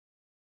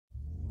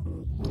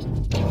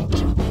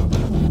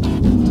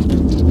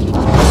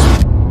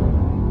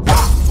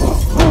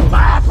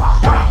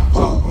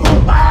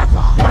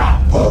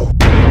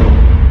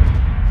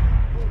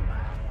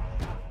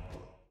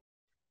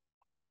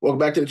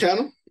Welcome back to the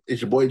channel.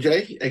 It's your boy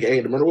Jay, aka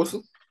the Murder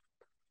Whistle.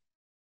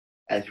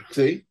 As you can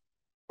see,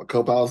 my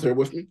co-pilot's here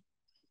with me.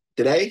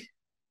 Today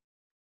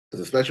is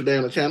a special day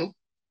on the channel.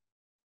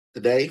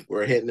 Today,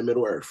 we're heading to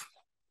Middle Earth.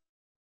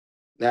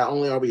 Not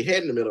only are we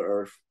heading to Middle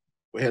Earth,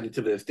 we're heading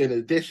to the extended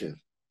edition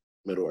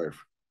Middle Earth.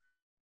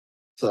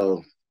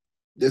 So,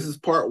 this is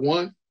part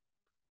one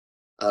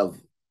of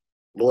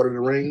Lord of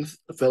the Rings,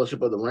 The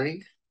Fellowship of the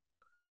Ring.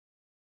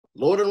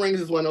 Lord of the Rings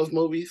is one of those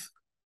movies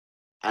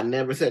I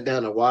never sat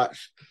down and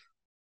watched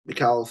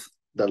because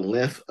the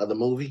length of the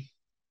movie.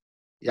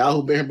 Y'all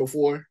who've been here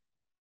before,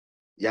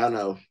 y'all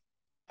know,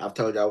 I've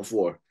told y'all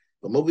before,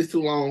 the movie's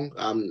too long,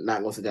 I'm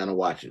not going to sit down and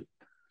watch it.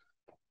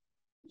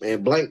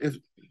 And Blank is,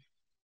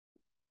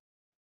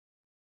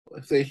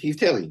 say he's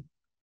telling you,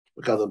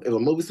 because if a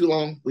movie's too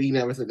long, we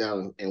never sit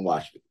down and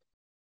watch it.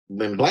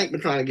 Blank been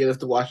trying to get us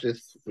to watch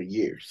this for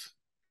years.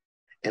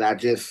 And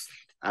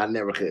I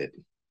never could.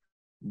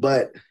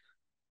 But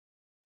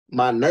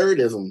my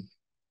nerdism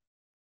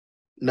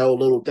know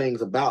little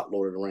things about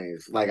Lord of the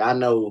Rings. Like, I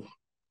know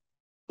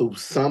who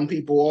some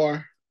people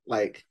are,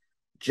 like,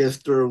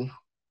 just through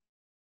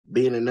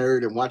being a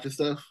nerd and watching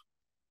stuff.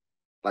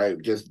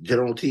 Like, just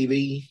general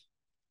TV,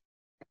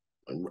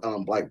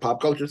 like, pop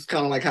culture. It's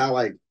kind of like how,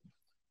 like,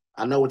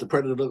 I know what the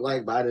Predator looked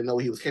like, but I didn't know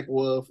what he was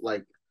capable of.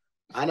 Like,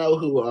 I know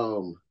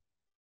who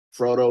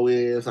Frodo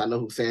is. I know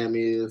who Sam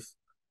is.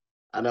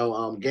 I know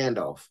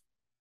Gandalf.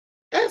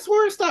 That's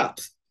where it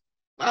stops.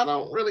 I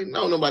don't really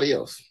know nobody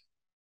else.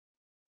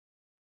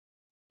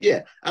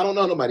 Yeah, I don't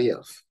know nobody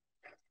else.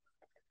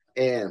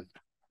 And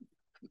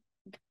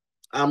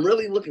I'm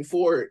really looking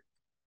forward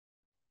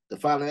to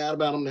finding out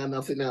about them now that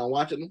I'm sitting down and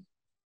watching them.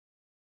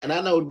 And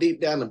I know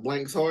deep down in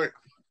Blank's heart,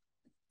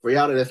 for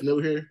y'all that's new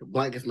here,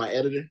 Blank is my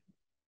editor.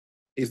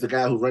 He's the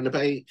guy who run the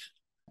page.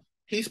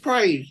 He's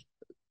probably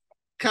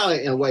kind of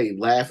in a way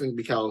laughing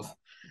because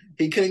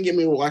he couldn't get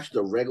me to watch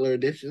the regular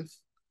editions.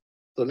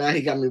 So now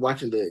he got me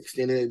watching the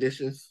extended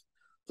editions,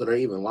 so they're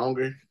even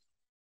longer.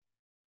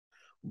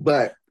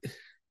 But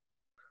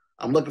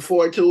I'm looking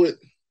forward to it,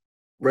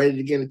 ready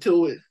to get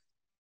into it.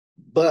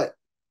 But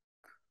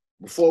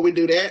before we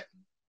do that,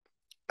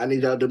 I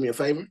need y'all to do me a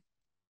favor.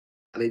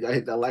 I need y'all to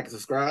hit that like and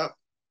subscribe.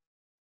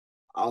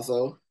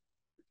 Also,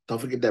 don't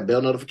forget that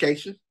bell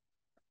notification.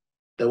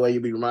 That way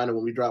you'll be reminded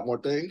when we drop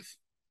more things.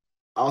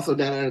 Also,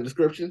 down in the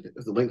description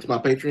is the link to my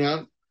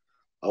Patreon.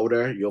 Over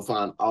there, you'll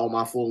find all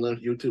my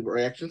full-length YouTube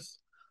reactions,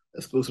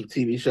 exclusive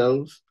TV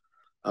shows.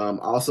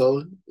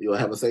 Also, you'll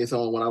have a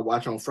say-so on when I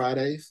watch on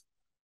Fridays,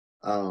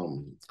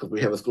 because we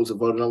have exclusive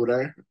voting over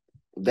there.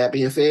 With that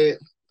being said,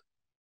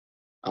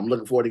 I'm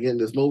looking forward to getting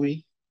this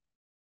movie.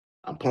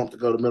 I'm pumped to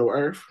go to Middle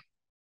Earth.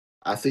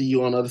 I see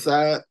you on the other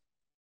side.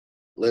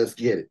 Let's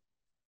get it.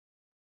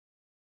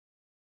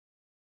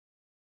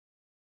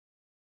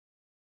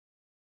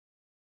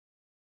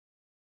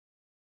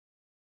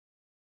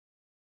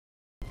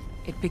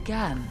 It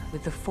began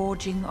with the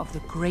forging of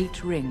the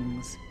great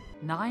rings.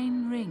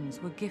 9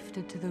 rings were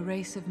gifted to the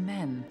race of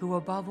men who,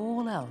 above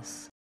all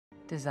else,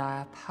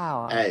 desire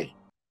power. Hey,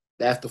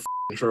 that's the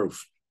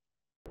truth.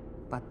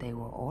 But they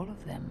were all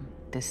of them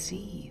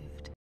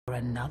deceived, for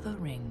another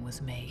ring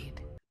was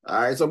made. All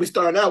right, so we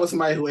starting out with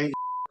somebody who ain't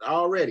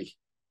already.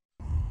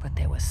 But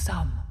there were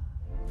some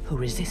who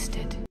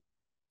resisted.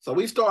 So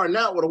we starting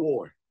out with a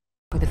war.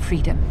 For the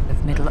freedom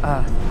of Middle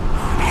Earth.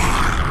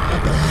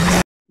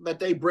 But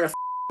they breath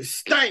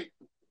stank.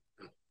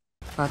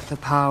 But the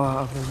power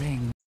of the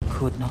ring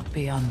could not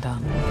be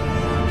undone.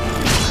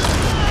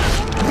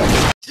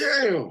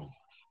 Damn.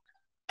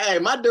 Hey,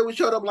 my dude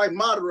showed up like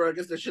Moderate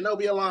against the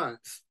Shinobi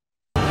Alliance.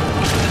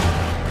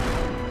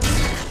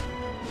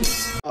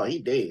 Oh, he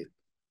dead.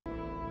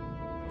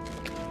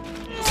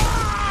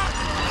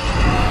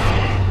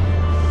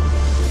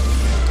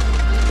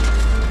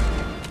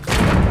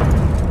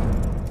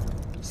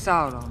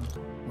 Sauron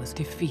was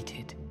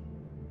defeated.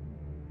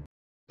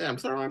 Damn,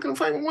 Sauron couldn't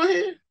fight with one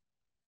hand.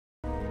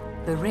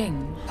 The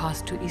ring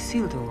passed to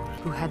Isildur,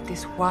 who had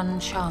this one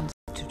chance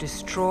to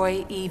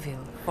destroy evil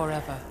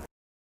forever.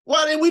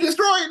 Why didn't we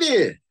destroy it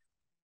then?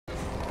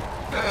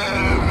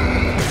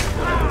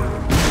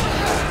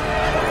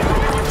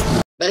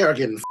 They are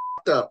getting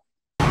fucked up.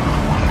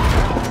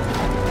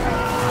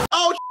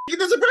 Oh, he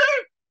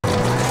disappeared?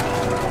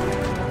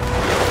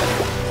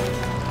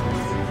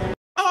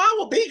 Oh, I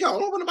will be gone.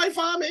 Don't nobody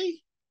find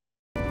me.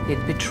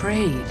 It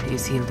betrayed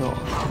Isildur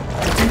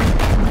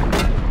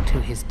to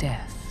his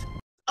death.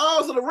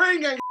 Oh, so the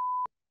ring ain't.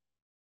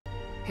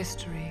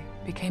 History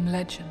became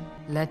legend.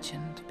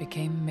 Legend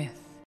became myth.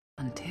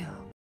 Until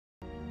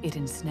it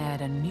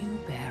ensnared a new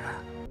bearer.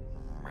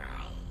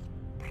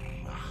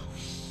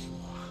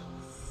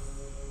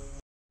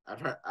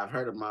 I've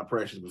heard of my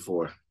precious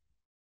before.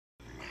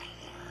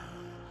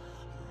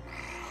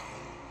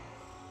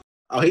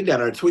 Oh, he down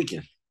there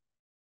tweaking.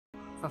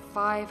 For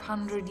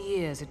 500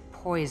 years, it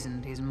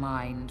poisoned his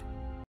mind.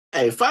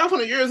 Hey,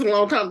 500 years is a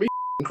long time to be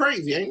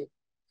crazy, ain't it?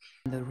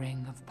 The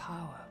ring of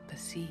power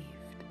perceived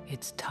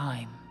its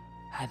time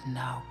had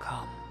now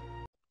come.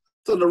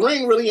 So the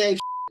ring really ain't.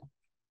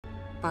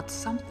 But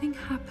something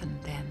happened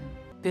then.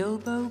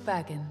 Bilbo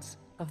Baggins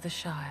of the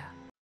Shire.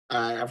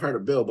 I've heard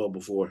of Bilbo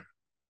before.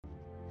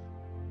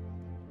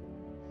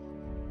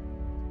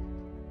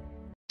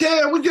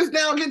 Damn, we just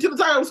now get to the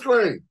title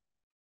screen.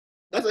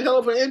 That's a hell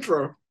of an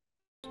intro.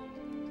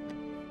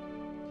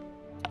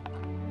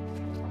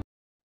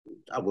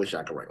 I wish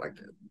I could write like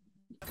that.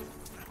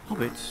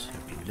 Hobbits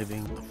have been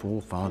living the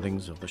four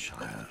farthings of the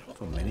Shire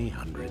for many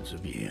hundreds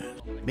of years.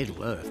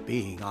 Middle-earth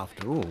being,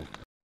 after all.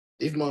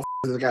 These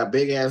motherfuckers got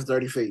big-ass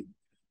dirty feet.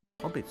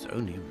 Hobbits'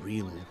 only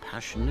real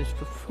passion is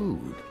for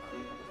food.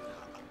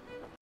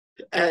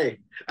 Hey,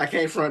 I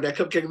can't front that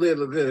cupcake lid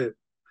look good.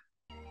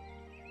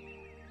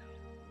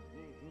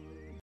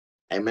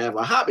 Hey man, if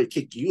a hobbit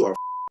kick you, you are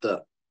f***ed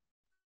up.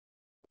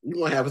 You're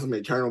gonna have some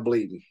eternal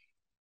bleeding.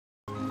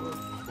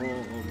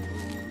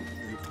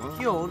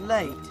 You're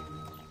late.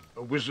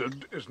 A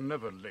wizard is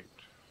never late,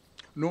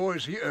 nor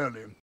is he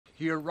early.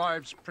 He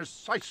arrives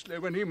precisely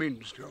when he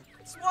means to.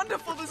 It's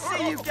wonderful to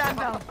see you,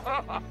 Gandalf.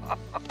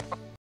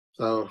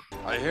 So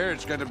I hear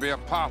it's going to be a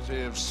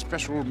party of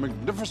special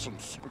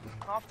magnificence.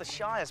 Half the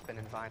Shire's been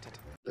invited.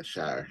 the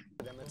Shire.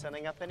 Them are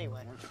turning up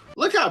anyway.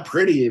 Look how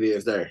pretty it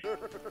is there.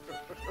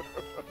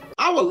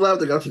 I would love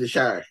to go to the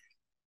Shire.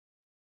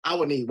 I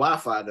would need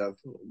Wi-Fi though,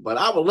 but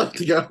I would love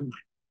to go.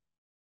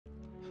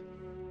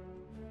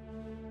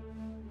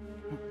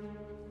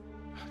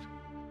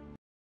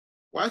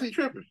 Why is he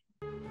tripping?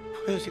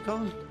 Where's he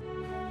gone?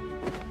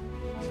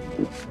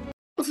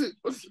 What's it?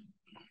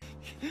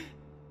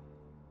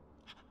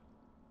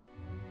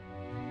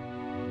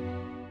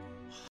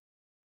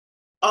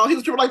 Oh, he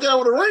was tripping like that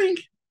with a ring.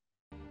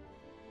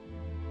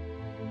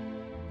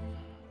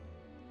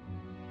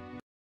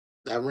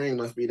 That ring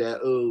must be that.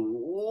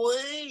 Oh,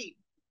 wait.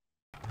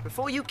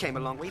 Before you came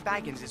along, we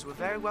Bagginses were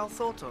very well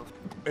thought of.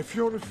 If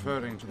you're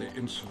referring to the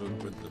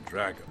incident with the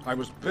dragon, I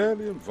was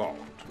barely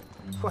involved.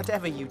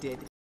 Whatever you did,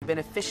 you've been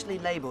officially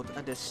labeled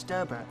a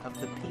disturber of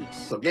the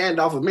peace. So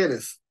Gandalf a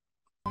menace.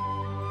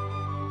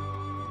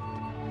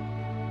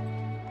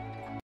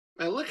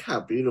 Man, look how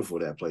beautiful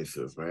that place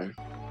is, man.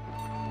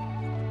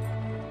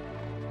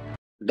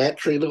 That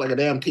tree looked like a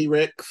damn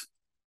T-Rex.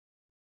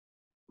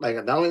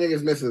 Like, the only thing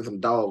it's missing is some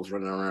dogs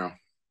running around.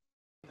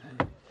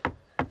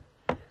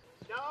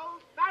 No,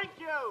 thank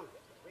you.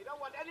 We don't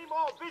want any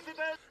more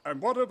visitors. And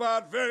what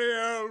about very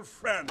old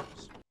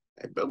friends?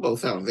 Hey, Bilbo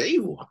sounds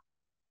evil.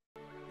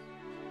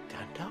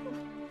 Gandalf?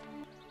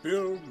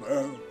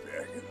 Bilbo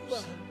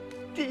Baggins.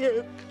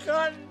 Dear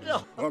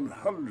Gandalf!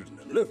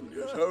 111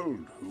 years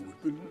old. Who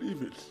would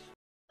believe it?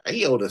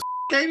 He old as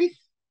ain't he?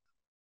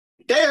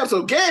 Damn,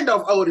 so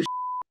Gandalf old as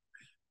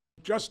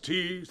Just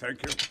tea,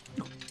 thank you.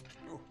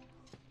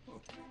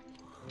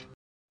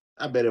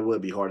 I bet it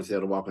would be hard as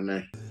hell to walk in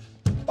there.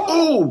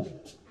 Oh!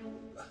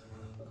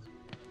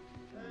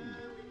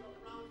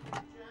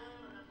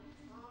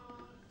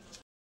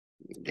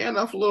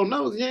 Gandalf a little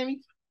nosy, ain't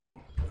he?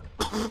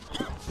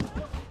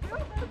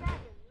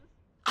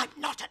 I'm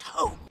not at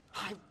home.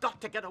 I've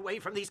got to get away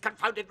from these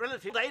confounded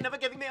relatives. They ain't never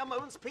giving me a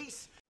moment's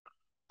peace.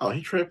 Oh,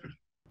 he tripping.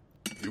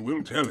 You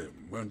will tell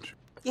him, won't you?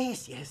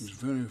 Yes, yes. He's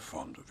very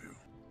fond of you.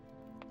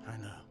 I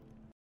know.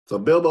 So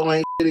Bilbo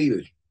ain't shit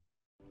either.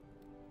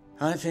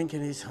 I think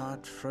in his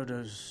heart,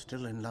 Frodo's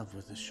still in love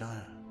with the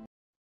Shire.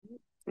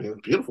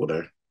 It's beautiful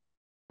there.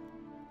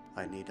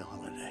 I need a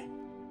holiday,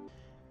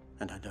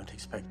 and I don't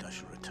expect I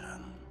shall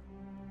return.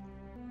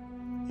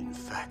 In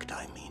fact,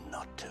 I mean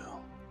not to.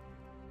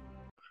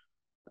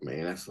 I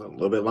mean, that's a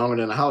little bit longer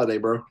than a holiday,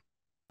 bro.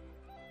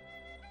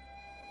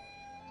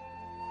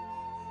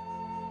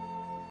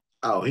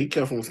 Oh, he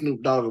come from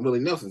Snoop Dogg and Willie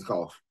Nelson's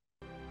cough.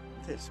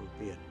 This will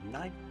be a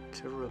night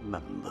to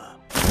remember.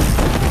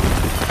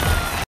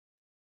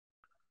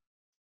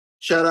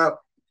 Shut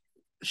up.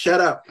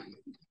 Shut up.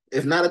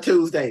 It's not a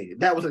Tuesday.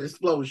 That was an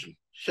explosion.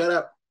 Shut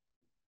up.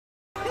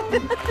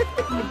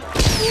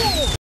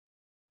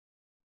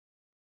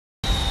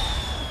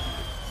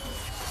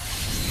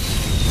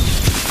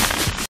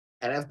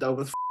 And that's dope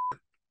as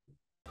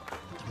The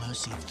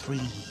mercy of 3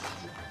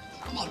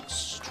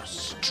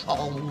 monstrous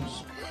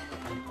trolls.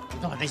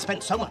 Oh, they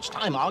spent so much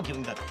time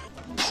arguing that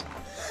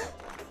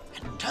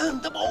and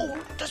turned them all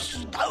to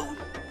stone.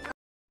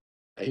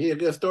 Hey, he a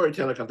good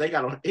storyteller because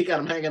he got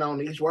him hanging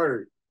on each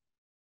word.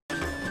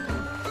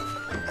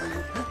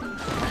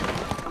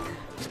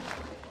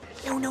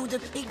 No, the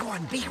big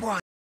one, big one.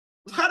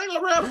 How they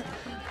gonna rob?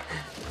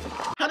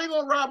 How they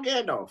gonna rob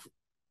Gandalf?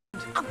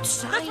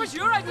 Outside. That was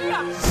your idea!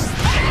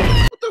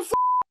 What the f?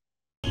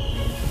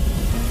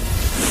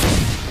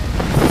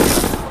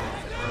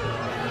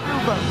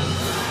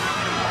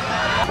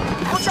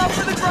 Watch out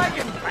for the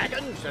dragon!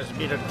 Dragons? There's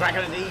been a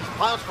dragon in these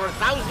parts for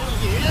 1,000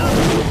 years.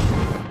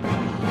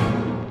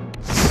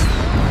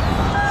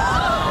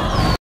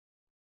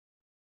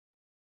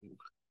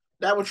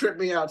 That would trip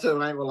me out too,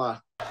 I ain't gonna lie.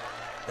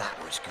 That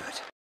was good.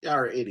 Y'all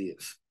are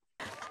idiots.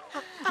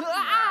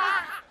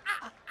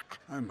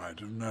 I might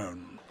have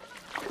known.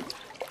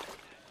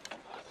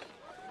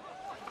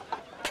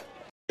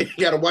 You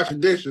gotta wash the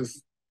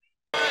dishes.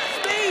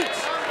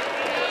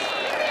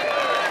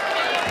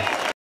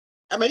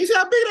 I mean, you see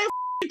how big that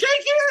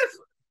cake is?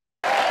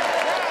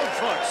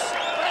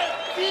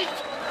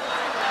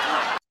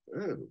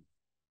 Ooh.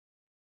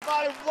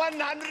 My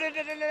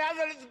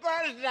 111th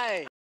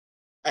birthday.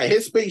 Hey,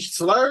 his speech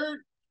slurred.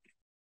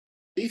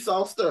 He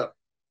sauced up.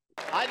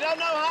 I don't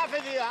know half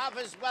of you half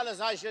as well as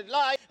I should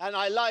like, and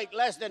I like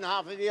less than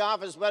half of you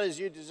half as well as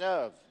you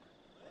deserve.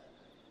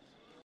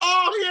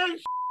 Oh, yeah.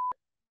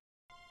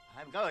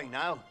 I'm going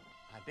now.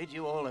 I bid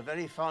you all a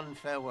very fond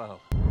farewell.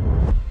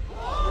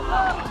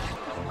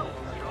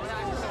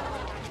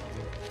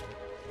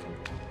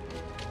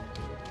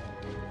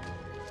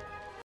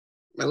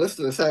 Man,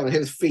 listen to the sound of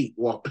his feet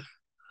walk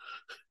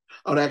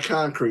on that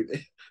concrete.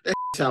 That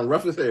sound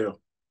rough as hell.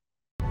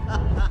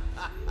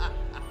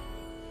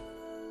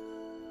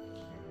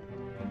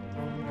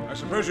 I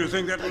suppose you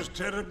think that was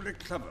terribly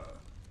clever.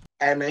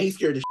 Hey, man, he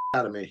scared the shit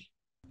out of me.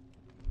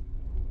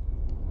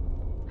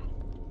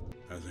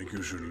 I think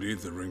you should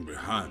leave the ring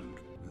behind.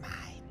 My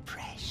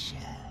precious.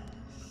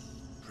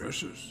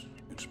 Precious?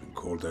 It's been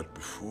called that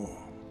before,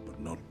 but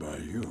not by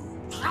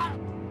you.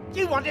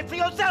 You want it for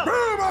yourself!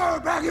 Bilbo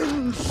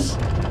Baggins!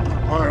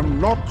 I am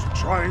not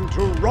trying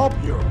to rob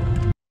you.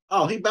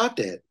 Oh, he about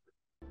that.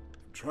 I'm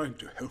trying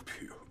to help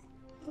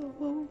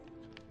you.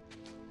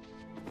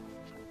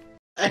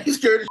 Hey, he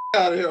scared the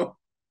shit out of him.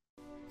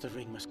 The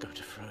ring must go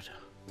to Frodo.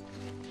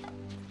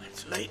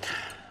 It's late.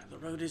 The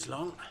road is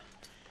long.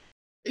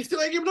 He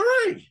still ain't giving the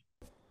ring.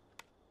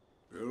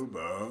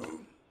 Bilbo,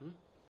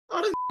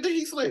 Oh, this think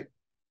he's slick.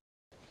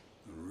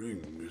 the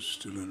ring is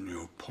still in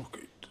your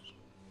pocket.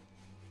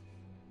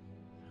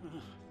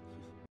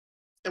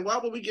 And why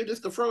would we give this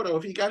to Frodo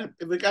if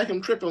it got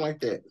him tripping like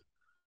that?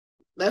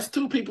 That's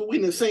two people we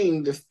done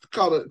seen just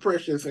call it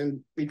precious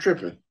and be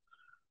tripping.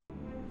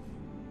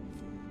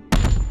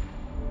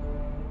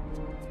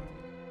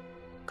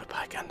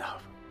 Goodbye,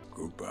 Gandalf.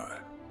 Goodbye,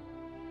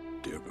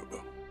 dear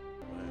Bilbo.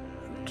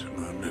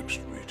 Until our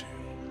next meeting.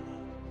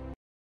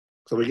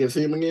 So we can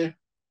see him again?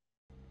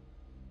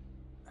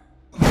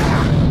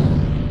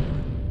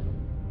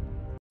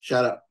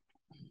 Shut up.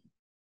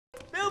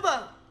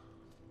 Bilbo!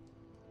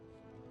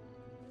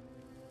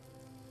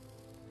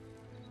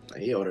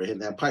 He ought to hit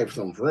that pipe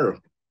something for real.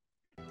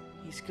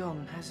 He's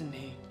gone, hasn't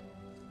he?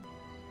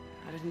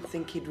 I didn't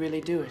think he'd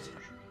really do it.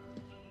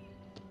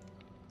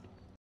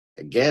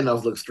 And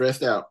Gandalf looks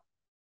stressed out.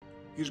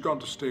 He's gone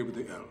to stay with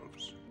the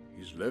elves.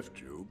 He's left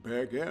you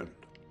bag end.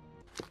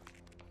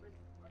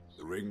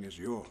 The ring is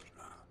yours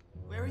now.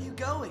 Where are you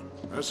going?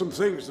 There's some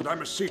things that I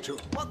must see to.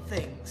 What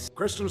things?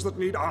 Questions that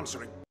need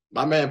answering.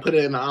 My man put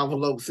it in an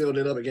envelope, sealed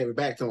it up, and gave it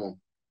back to him.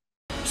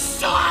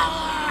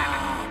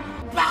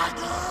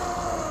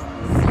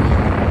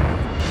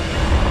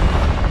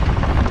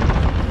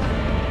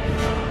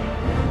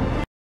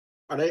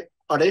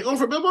 Are they going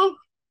for Bilbo?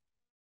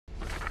 It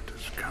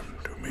has come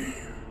to me.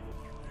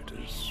 It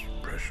is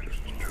precious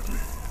to me,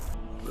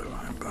 though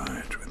I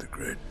buy it with a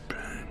great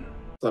pain.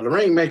 So the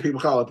ring makes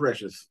people call it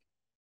precious.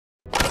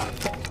 It's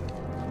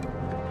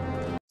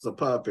a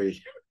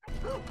puppy.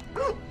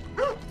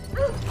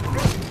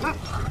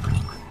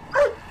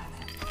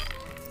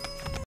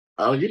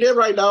 Oh, you did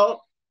right, dog.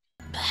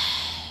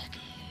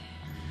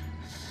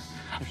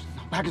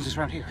 Baggins is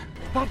around here.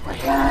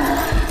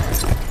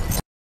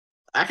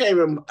 I can't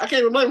even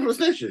blame him for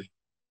snitching.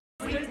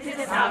 Oh, they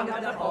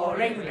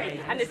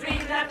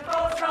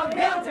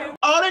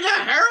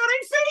got hair on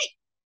their feet.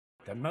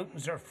 The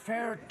mountains are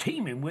fair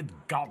teeming with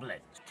goblins.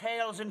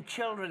 Tales and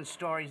children's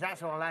stories,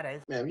 that's all that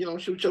is. Man, you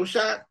don't shoot your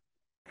shot.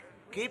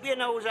 Keep your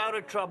nose out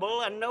of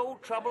trouble, and no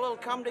trouble will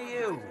come to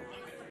you.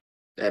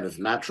 That is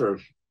not true.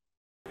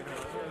 Good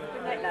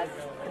night, lads.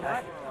 Good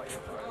night.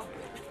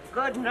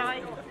 Good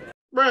night.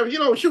 Bro, if you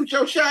don't shoot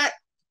your shot.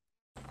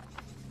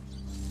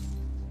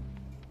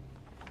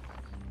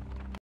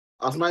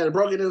 Oh, somebody that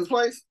broke into this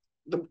place?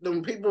 The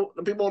people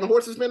on the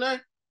horses been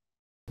there?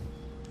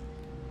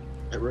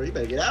 Hey, bro, you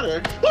better get out of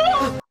there.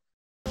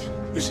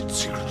 Is it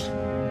secret?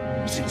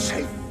 Is it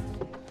safe?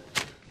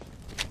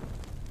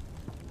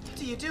 What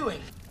are you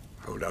doing?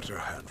 Hold out your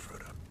hand,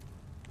 Frodo.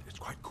 It's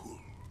quite cool.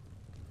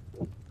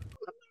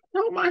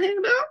 Hold my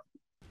hand out.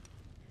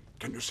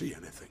 Can you see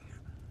anything?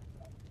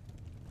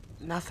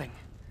 Nothing.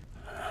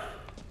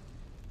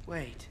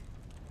 Wait.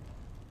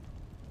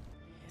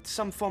 It's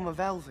some form of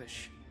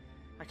Elvish.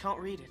 I can't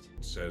read it.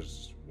 It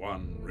says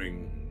one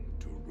ring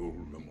to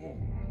rule them all.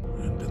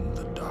 And in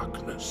the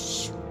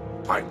darkness,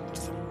 find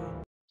them.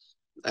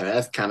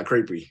 That's kind of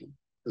creepy,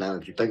 now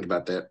that you think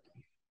about that.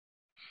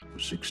 For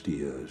 60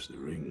 years, the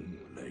ring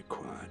lay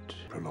quiet,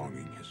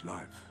 prolonging his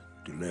life,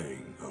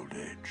 delaying old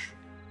age.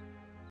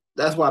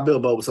 That's why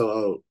Bilbo was so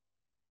old.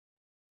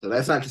 So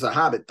that's not just a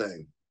hobbit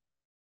thing.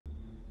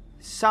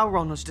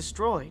 Sauron was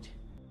destroyed.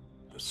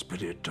 The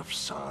spirit of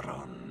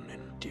Sauron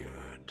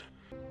endured.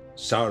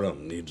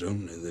 Sauron needs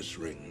only this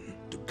ring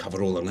to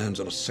cover all the lands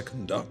of a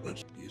second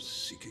darkness. He is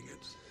seeking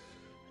it.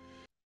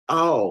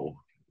 Oh.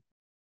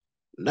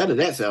 None of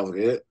that sounds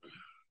good.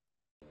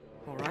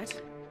 All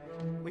right.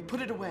 We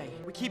put it away.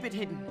 We keep it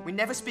hidden. We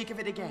never speak of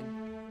it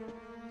again.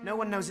 No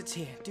one knows it's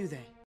here, do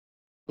they?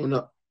 Oh,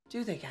 no.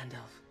 Do they,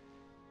 Gandalf?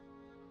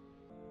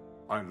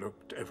 I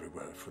looked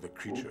everywhere for the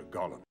creature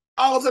Gollum.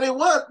 Oh, so the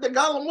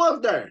Gollum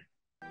was there.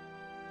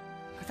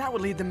 But that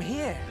would lead them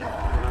here.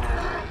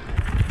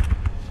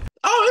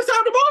 Oh, it's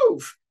time to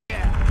move.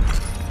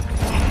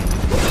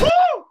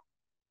 Woo!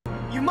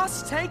 You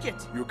must take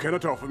it. You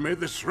cannot offer me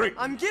this ring.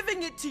 I'm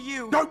giving it to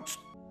you. Don't!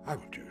 I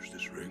would use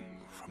this ring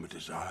from a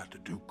desire to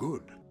do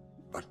good,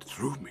 but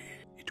through me,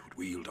 it would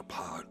wield a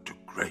power too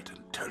great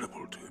and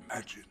terrible to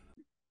imagine.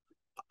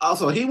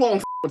 Also, he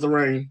won't with the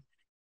ring,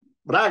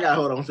 but I got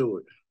hold on to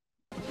it.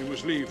 You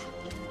must leave,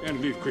 and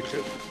leave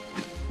quickly.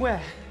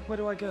 Where? Where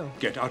do I go?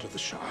 Get out of the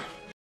Shire.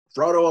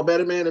 Frodo a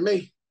better man than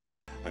me.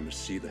 I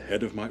must see the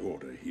head of my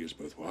order. He is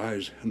both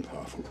wise and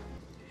powerful.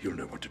 You'll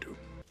know what to do.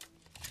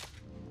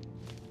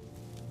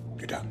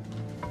 Get down.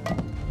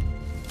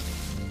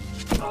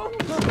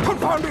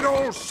 Confound it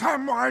all,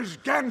 Samwise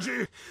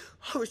Gamgee!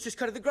 I was just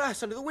cutting the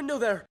grass under the window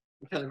there.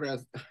 Kind of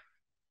grass.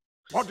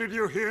 What did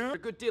you hear? A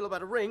good deal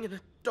about a ring and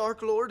a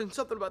Dark Lord and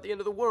something about the end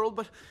of the world,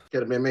 but...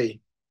 Could have been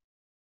me.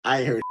 I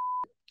ain't heard.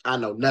 I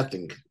know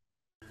nothing.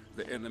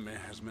 The enemy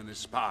has many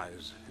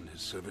spies in his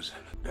service.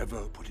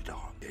 Never put it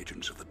on. The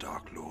agents of the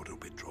Dark Lord will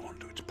be drawn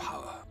to its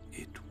power.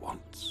 It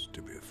wants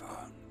to be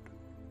found.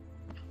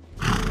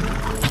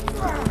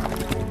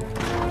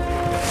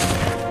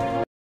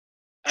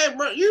 Hey,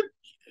 bro, you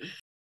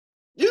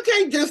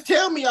can't just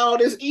tell me all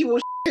this evil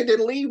shit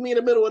and leave me in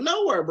the middle of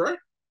nowhere, bro.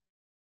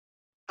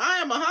 I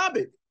am a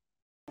hobbit.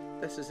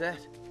 This is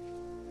it.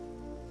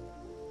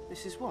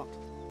 This is what?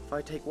 If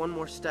I take one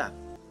more step,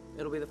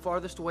 it'll be the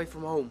farthest away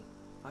from home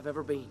I've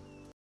ever been.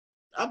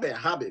 I bet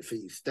hobbit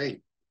feet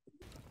stink.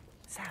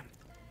 Sam,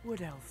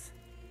 Wood Elves.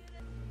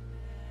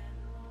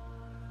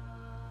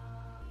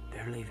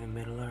 They're leaving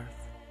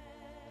Middle-earth,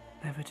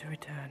 never to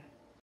return.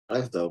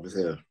 That's dope as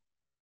hell.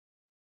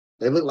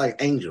 They look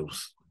like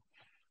angels.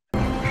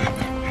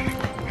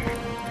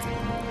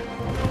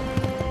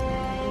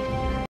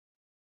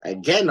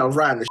 And Gandalf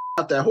riding the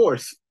out that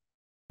horse.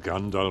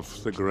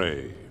 Gandalf the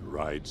Grey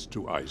rides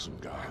to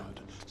Isengard.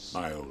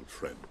 My old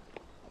friend,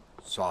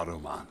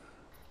 Saruman.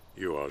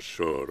 You are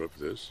sure of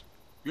this?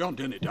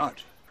 Beyond any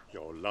doubt.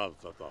 Your love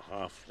of the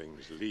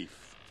halfling's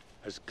leaf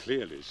has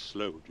clearly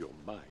slowed your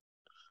mind.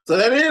 So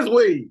that is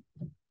weed.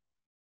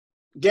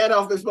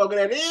 Gandalf been smoking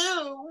that.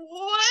 Ew,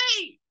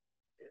 wait.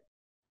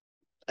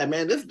 Hey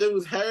man, this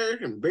dude's hair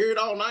and beard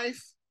all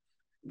nice.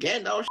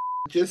 Gandalf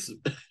just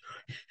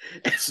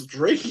as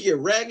streaky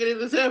and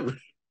ragged as ever.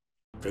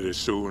 Very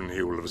soon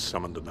he will have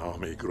summoned an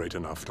army great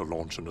enough to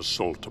launch an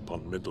assault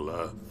upon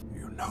Middle-earth.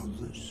 You know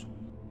this?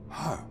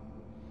 How?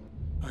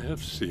 I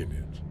have seen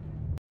it.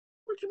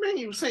 What you mean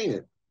you've seen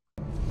it?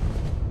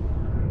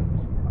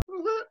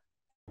 What?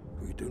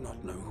 We do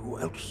not know who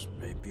else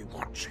may be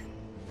watching.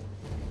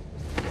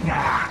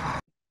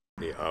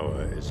 The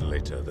hour is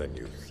later than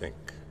you think.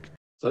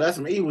 So that's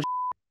some evil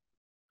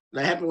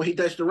that happened when he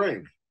touched the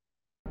ring.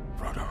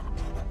 Frodo.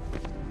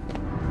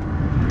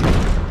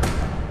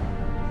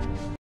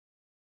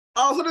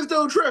 Oh, so this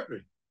dude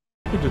tripping.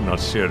 He did not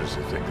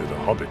seriously think that a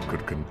hobbit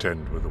could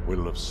contend with the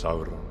will of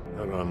Sauron.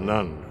 There are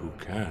none who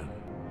can.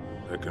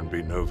 There can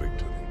be no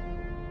victory.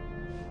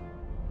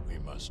 We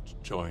must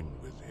join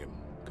with him,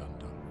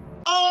 Gandalf.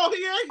 Oh,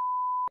 he ain't.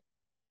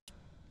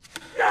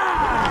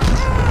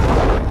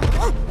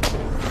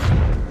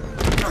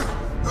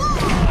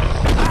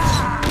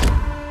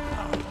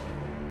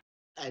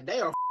 Hey,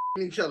 they are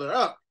each other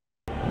up.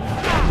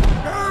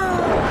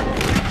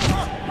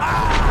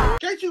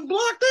 Can't you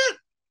block that?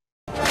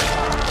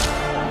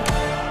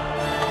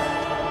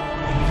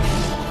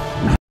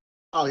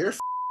 Oh, you're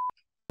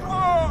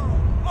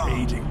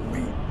Aiding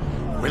me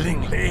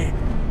willingly.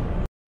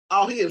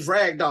 Oh, he is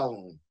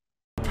ragdoll.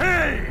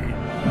 Hey!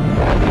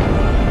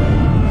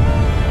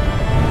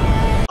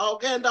 Oh,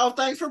 Gandalf,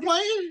 thanks for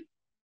playing.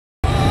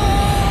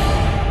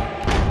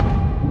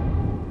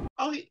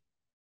 Oh,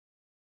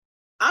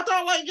 I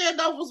thought like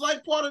Gandalf was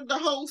like part of the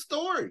whole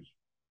story.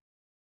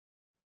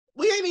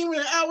 We ain't even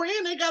an hour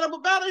in, they got him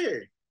up out of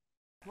here.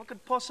 What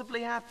could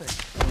possibly happen?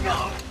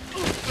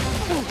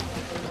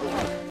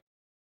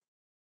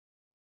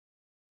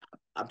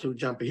 I'm too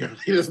jumpy early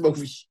in this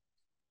movie.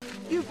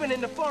 You've been in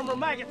the Farmer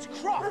Maggot's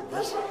crop.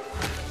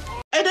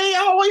 And they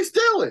always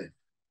stealing.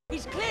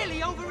 He's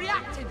clearly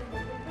overreacted.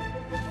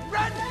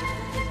 Run!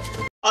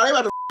 Oh, they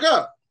about to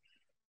up.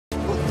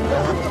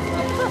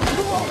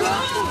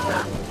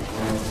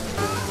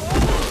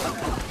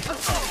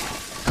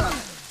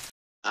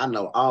 I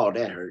know all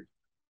that hurt.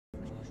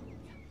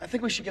 I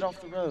think we should get off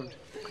the road.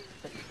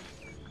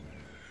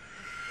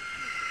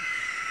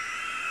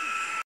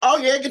 Oh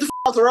yeah, get the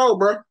off the road,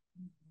 bro.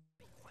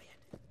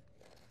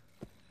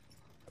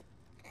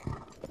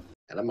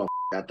 And I'm gonna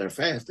out there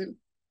fast, didn't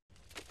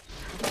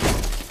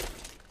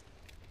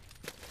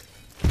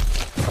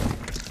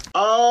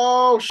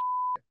Oh shit.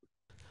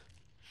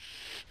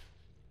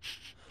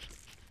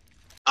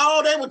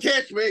 Oh, they would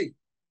catch me.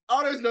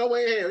 Oh, there's no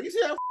way in hell. You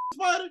see that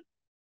spider?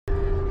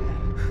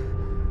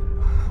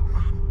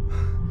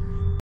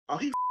 Oh,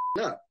 he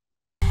up.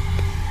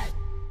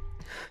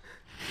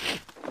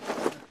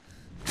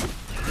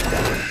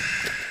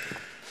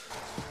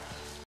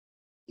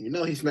 You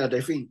know he smelled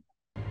their feet.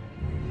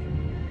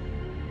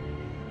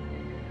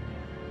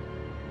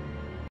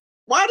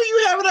 Why do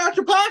you have it out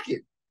your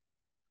pocket?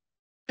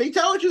 He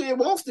told you it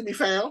wants to be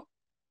found.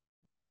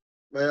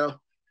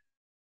 Well,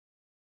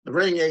 the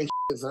ring ain't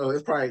shit, so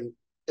it's probably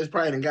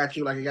done got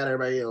you like it got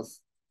everybody else.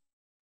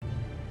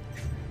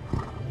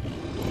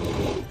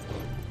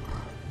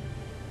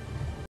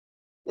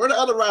 Where the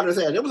other riders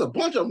at? There was a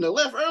bunch of them that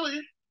left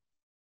earlier.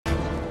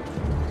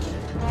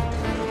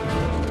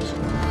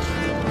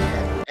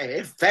 Hey,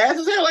 it's fast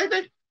as hell, ain't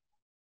they?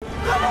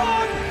 Come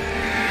on!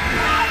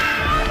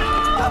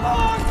 Come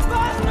on!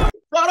 Faster!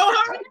 Don't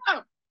hurry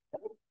up!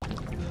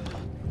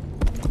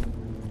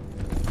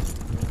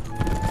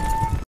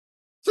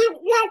 See,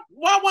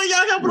 why weren't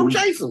y'all helping them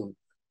chase them?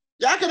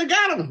 Y'all could have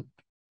got them.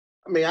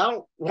 I mean, I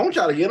don't want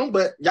y'all to get them,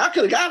 but y'all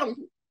could have got them.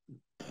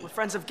 We're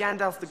friends of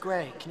Gandalf the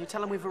Grey. Can you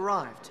tell him we've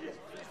arrived?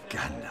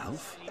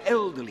 Gandalf?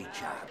 Elderly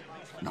chap.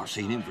 Not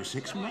seen him for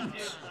 6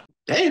 months.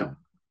 Damn.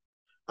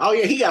 Oh,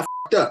 yeah, he got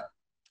fucked up.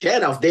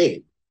 Gandalf's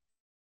dead.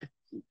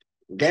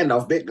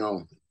 Gandalf's bit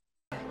gone.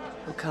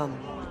 He'll come.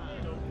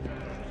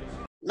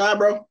 Nah,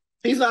 bro.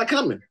 He's not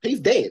coming. He's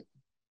dead.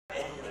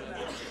 It's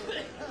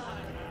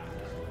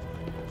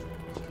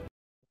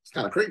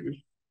kind of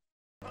creepy.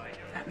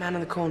 That man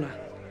in the corner.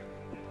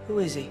 Who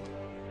is he?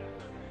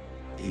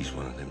 He's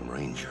one of them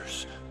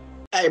rangers.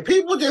 Hey,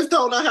 people just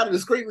don't know how to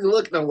discreetly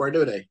look nowhere,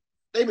 do they?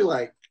 They be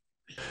like...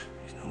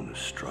 He's known as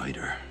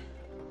Strider.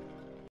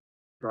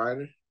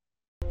 Strider?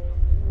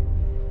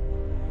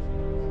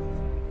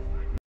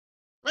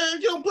 Man,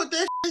 if you don't put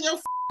that in your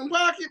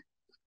pocket,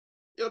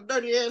 your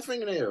dirty ass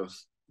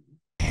fingernails.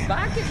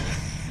 Baggins?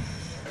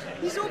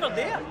 He's over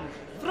there.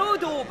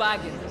 Frodo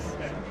Baggins.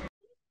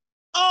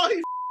 Oh,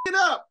 he it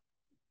up.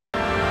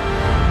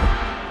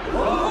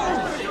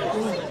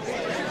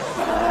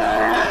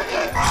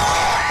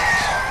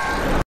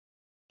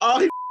 Oh,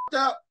 he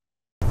up.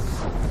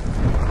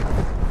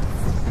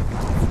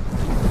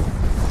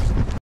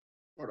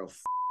 Where the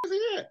is he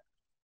at?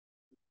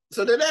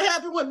 So did that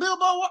happen when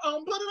Bilbo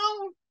put it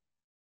on?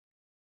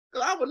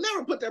 Cause I would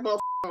never put that motherfucker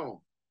on.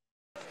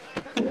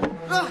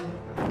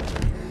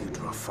 You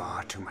draw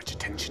far too much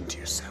attention to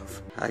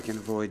yourself. I can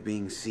avoid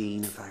being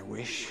seen if I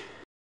wish.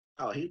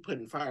 Oh, he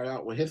putting fire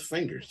out with his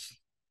fingers.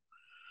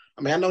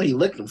 I mean, I know he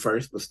licked them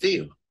first, but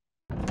still.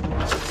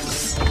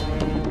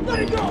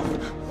 Let it go!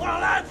 Or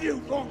I'll have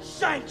you, long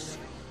shanks!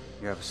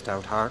 You have a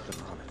stout heart,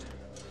 little hobbit.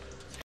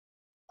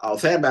 I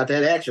was saying about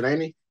that action,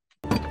 ain't he?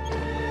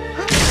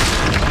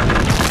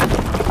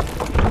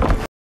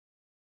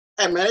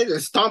 Hey, man, they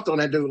just stomped on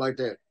that dude like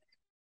that.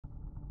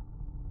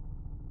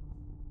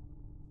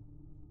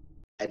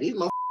 Hey, these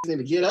motherfuckers need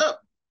to get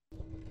up.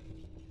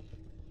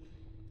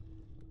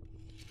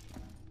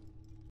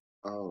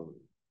 Oh.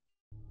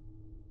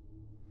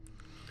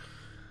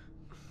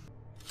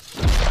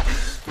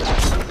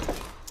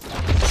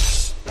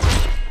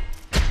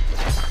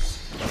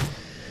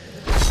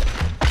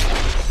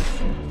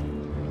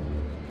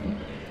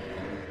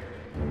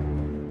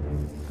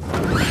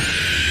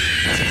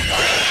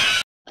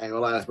 I ain't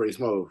gonna lie, that's pretty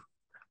smooth.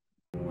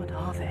 What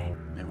are they?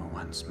 They were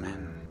once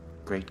men,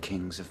 great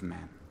kings of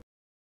men.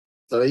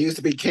 So they used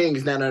to be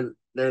kings, now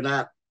they're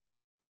not.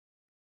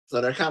 So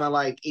they're kind of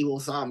like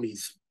evil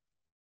zombies.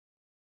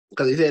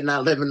 Because he said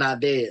not living, not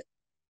dead.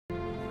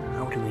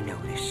 How do we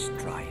know this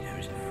Strider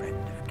is a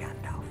friend of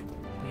Gandalf?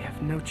 We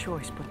have no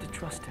choice but to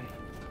trust him.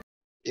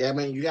 Yeah, I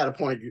mean, you got a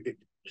point.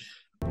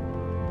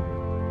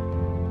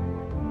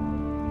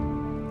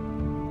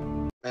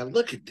 Man,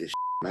 look at this,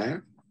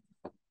 man.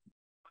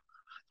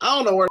 I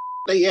don't know where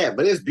they at,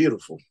 but it's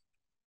beautiful.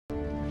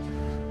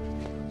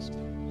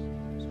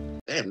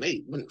 Damn,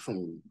 they went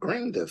from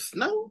green to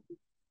snow.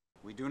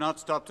 We do not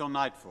stop till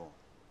nightfall.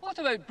 What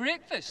about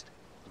breakfast?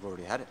 We've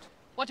already had it.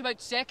 What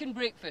about second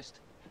breakfast?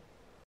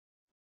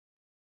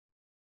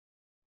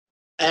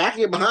 Hey, I can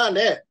get behind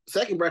that.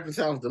 Second breakfast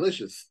sounds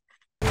delicious.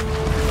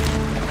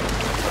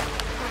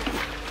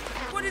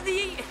 What did they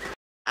eat?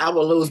 I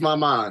will lose my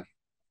mind.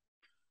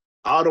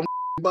 All them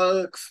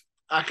bugs.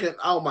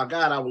 Oh my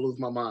God, I will lose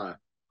my mind.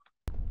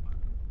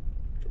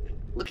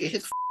 Look at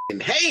his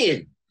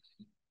hand.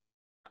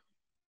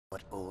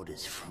 What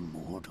orders from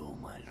Mordor,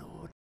 my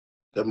lord?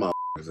 Them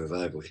motherfuckers is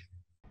ugly.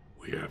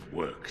 We have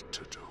work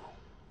to do.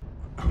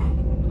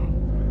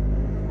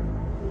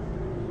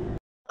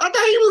 I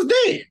thought he was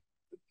dead.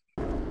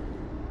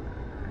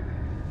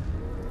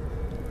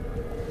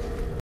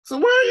 So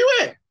where are you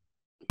at?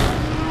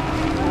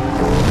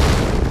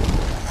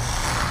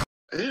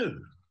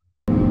 Ew.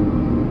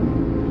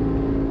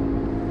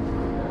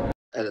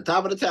 At the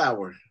top of the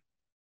tower.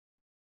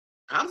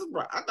 I'm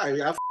surprised. I thought he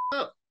got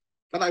up.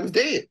 I thought he was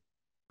dead.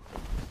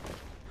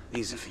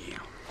 These are for you.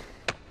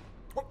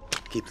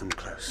 Keep them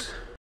close.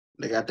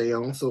 They got their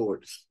own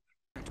swords.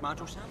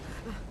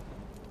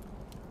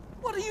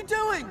 What are you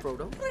doing?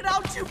 Frodo? Put it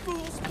out, you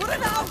fools! Put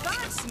it out!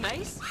 That's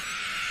nice!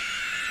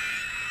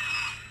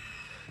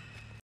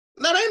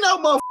 Now, they know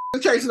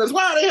motherfuckers chasing us.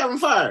 Why are they having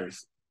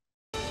fires?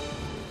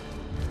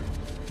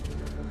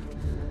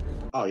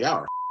 Oh, y'all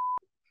are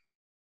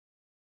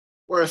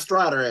Where's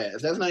Strider at?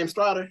 Is that his name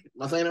Strider?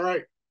 Am I saying it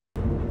right?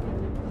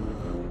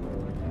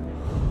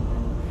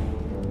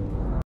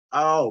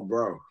 Oh,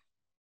 bro.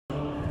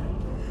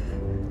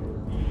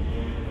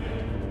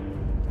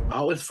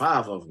 Oh, it's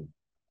 5 of them.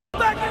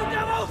 Back, you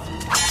devils!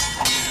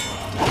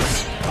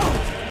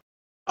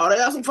 Oh, they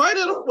got some fight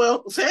in them?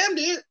 Well, Sam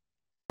did.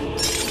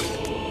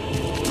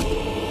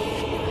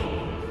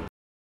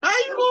 How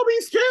you gonna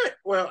be scared?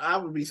 Well, I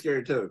would be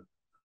scared too.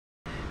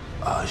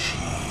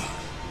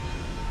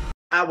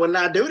 I would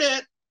not do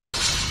that.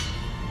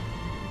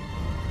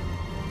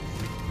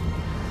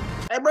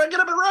 Hey, bro, get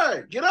up and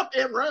run. Get up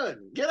and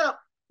run. Get up.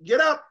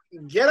 Get up.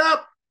 Get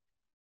up.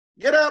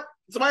 Get up.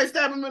 Somebody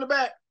stab him in the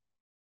back.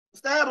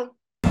 Stab him.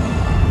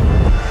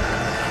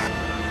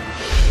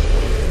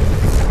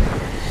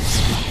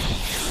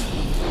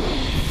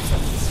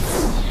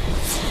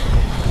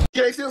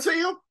 Can they still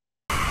see him?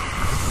 How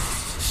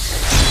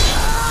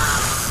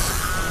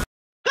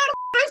the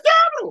they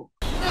stab him?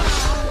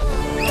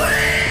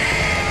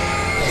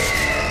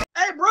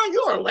 Hey, bro,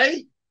 you are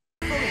late.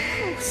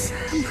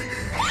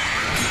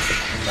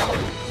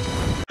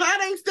 How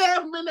they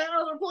stab him in that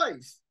other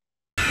place?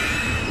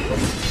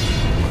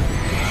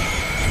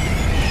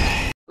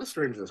 This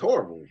stream is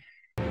horrible.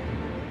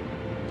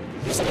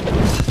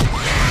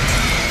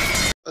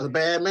 That's a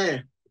bad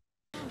man.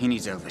 He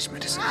needs Elvish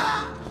medicine.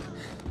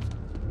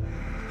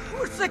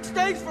 We're 6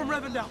 days from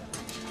Rivendell.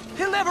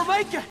 He'll never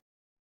make it.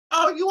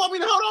 Oh, you want me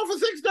to hold on for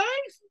 6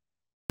 days?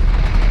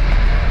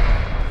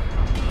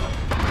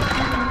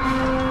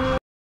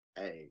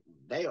 Hey,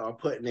 they are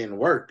putting in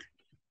work.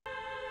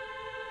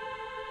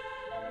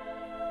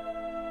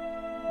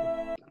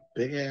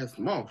 Big ass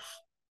moth.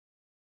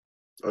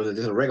 Or is it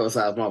just a regular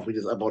size moth? We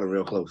just up on it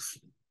real close.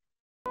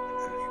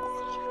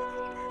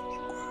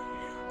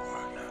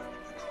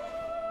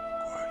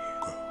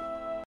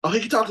 Oh, he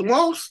can talk to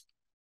moths?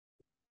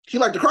 He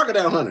like the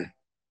crocodile hunter.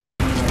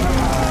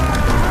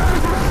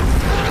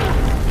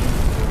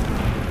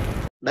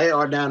 They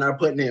are down there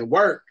putting in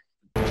work.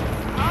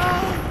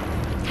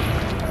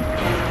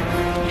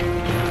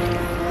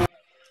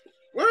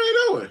 What are you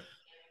doing?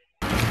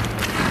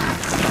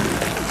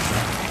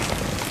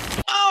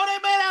 Oh, they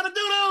made out of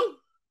doo-doo.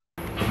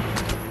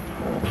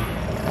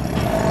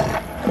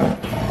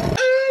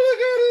 Oh,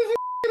 look at this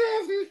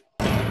nasty.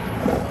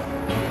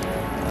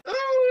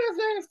 Oh, that's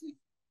nasty.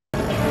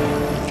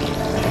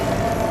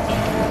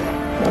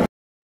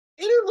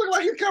 He didn't look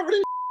like he's covered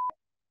in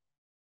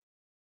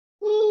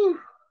Ooh.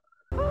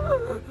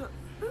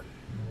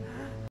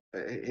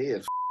 He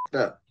is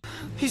up.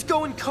 He's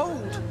going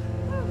cold.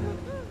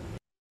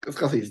 It's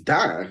because he's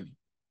dying.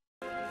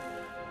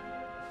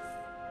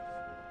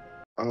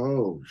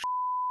 Oh,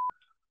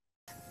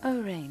 A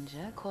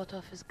ranger caught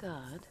off his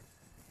guard.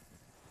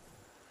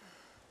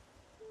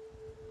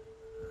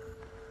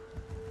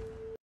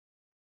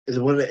 is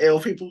it one of the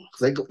elf people?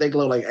 Because they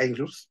glow like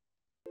angels.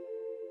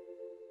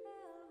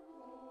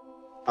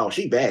 Oh,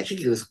 she bad. She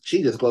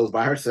just glows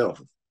by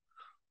herself.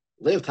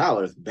 Liv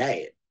Tyler is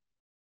bad.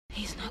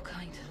 He's not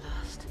going to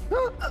last.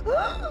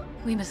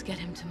 We must get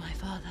him to my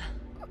father.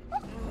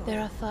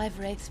 There are 5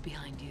 wraiths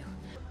behind you.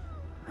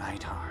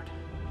 Right hard.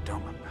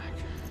 Don't look back.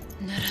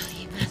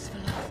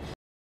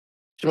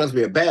 She must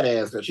be a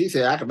badass because she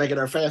said I can make it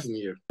there fast in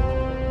you.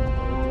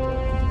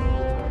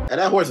 And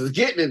that horse is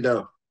getting it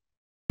though.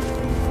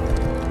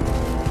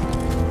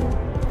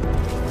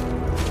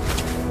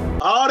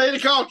 Oh, they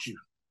caught you.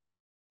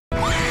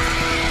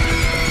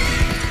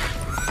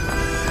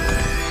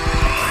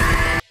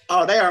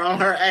 Oh, they are on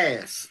her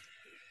ass.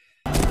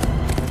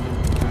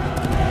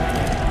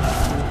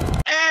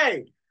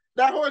 Hey,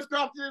 that horse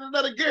dropped it in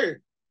another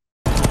gear.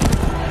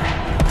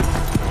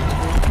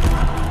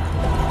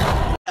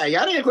 Hey,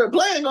 y'all need to quit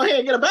playing. Go ahead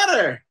and get a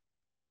better.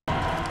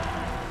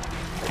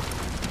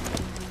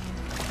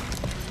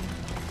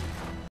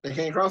 They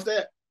can't cross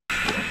that?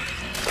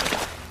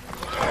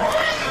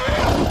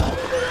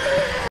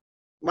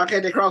 Why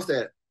can't they cross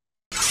that?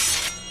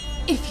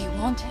 If you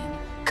want him,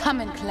 come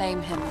and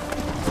claim him.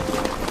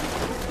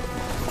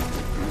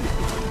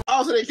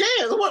 Oh, so they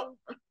can. What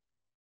are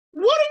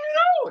you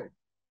doing?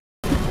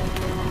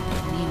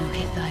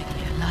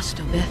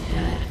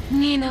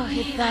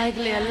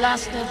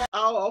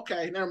 Oh,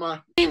 okay. Never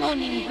mind.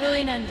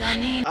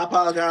 I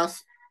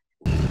apologize.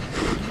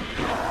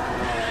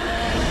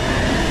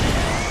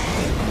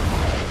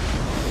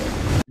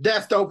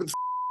 That's dope as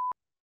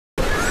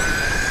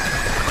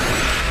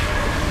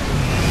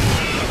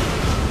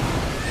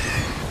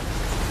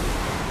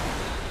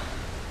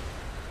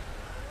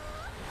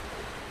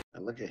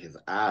and look at his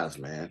eyes,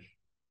 man.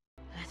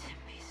 Let him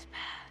be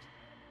spared.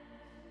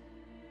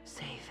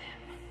 Save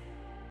him.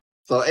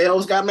 So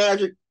elves got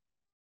magic?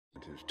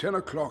 It is 10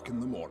 o'clock in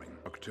the morning,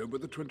 October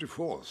the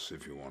 24th,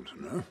 if you want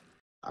to know.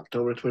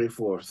 October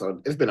 24th.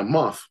 So it's been a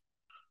month.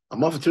 A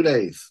month and 2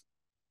 days.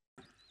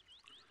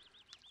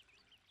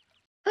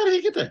 How did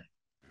he get there?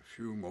 A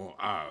few more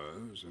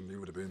hours and he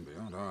would have been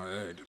beyond our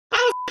aid. How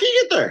the f*** he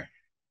get there?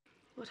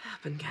 What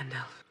happened,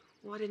 Gandalf?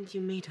 Why didn't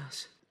you meet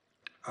us?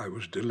 I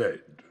was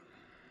delayed.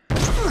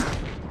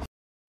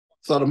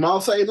 So the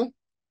mall saved him?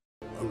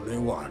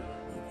 only one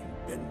who can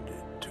bend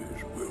it to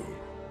his will.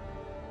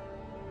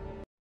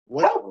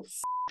 What the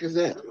f is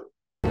that?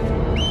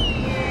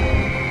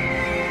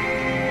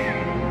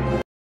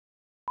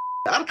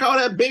 I'd call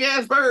that big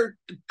ass bird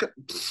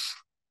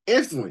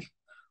instantly.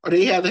 Or did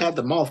he have to have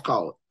the moth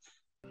call it?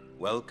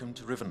 Welcome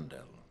to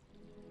Rivendell,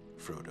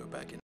 Frodo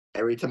Baggins.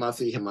 Every time I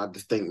see him, I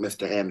just think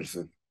Mr.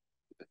 Anderson.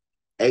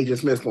 Agent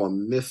Smith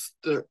going,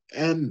 Mr.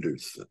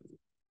 Anderson.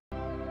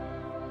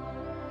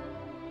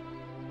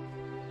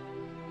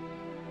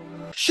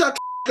 Shut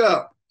the f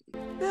up.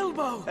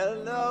 Bilbo!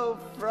 Hello,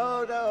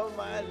 Frodo,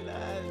 my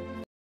lad.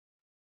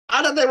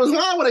 I thought they was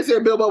lying when they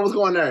said Bilbo was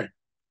going there.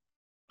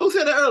 Who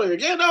said that earlier?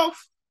 Gandalf?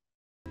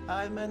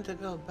 I meant to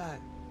go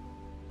back.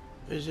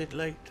 Visit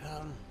Lake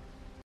Town.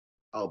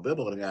 Oh,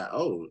 Bilbo got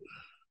old.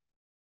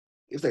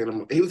 He was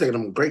taking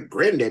them great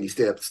granddaddy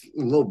steps,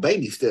 little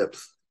baby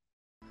steps.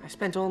 I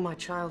spent all my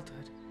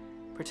childhood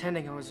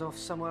pretending I was off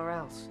somewhere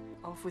else,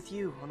 off with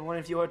you on one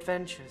of your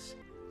adventures.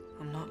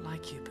 I'm not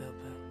like you, Bilbo.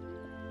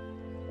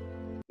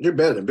 You're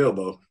better than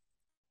Bilbo.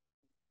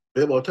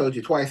 Bilbo told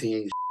you twice he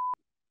ain't.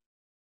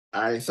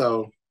 All right,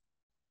 so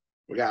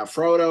we got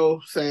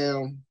Frodo,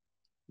 Sam,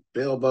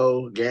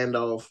 Bilbo,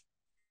 Gandalf,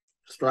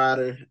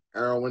 Strider,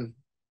 Erwin.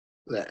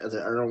 Is it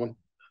Erwin?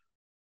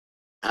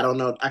 I don't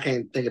know. I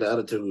can't think of the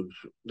other two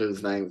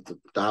dudes' names.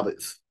 The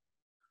hobbits.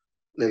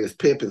 Niggas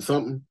Pip and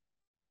something.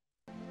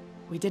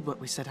 We did what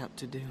we set out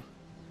to do.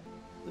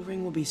 The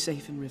ring will be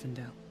safe in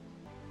Rivendell.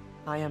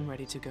 I am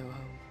ready to go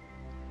home.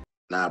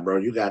 Nah, bro,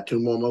 you got 2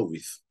 more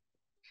movies.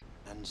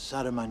 And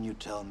Saruman, you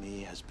tell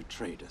me, has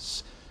betrayed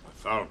us.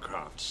 A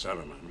Thalcraft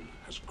Saruman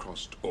has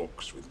crossed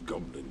orcs with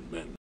goblin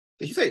men.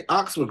 Did you say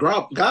ox with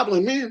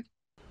goblin men?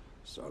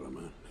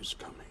 Saruman is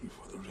coming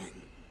for the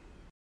ring.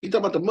 You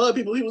talking about the mud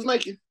people he was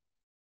making?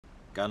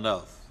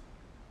 Gandalf,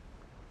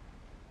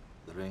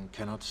 the ring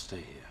cannot stay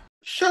here.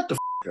 Shut the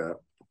f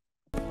up.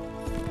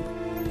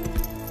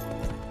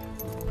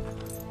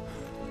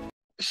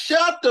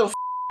 Shut the f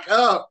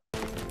up.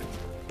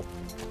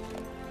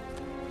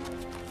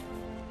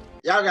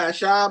 Y'all got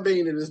Sean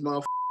Bean in this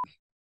motherfucker.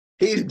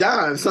 He's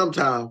dying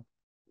sometime.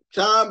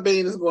 Sean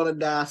Bean is going to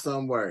die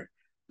somewhere.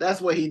 That's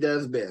what he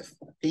does best.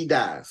 He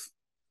dies.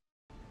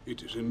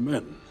 It is in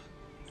men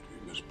that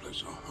we must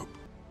place our hope.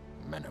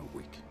 Men are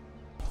weak.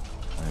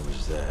 I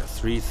was there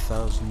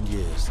 3,000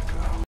 years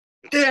ago.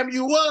 Damn,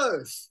 you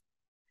was.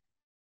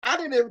 I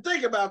didn't even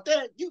think about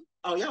that.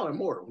 Y'all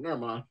immortal. Never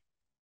mind.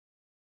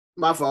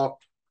 My fault.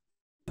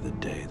 The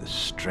day the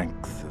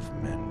strength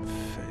of men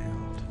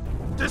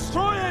failed.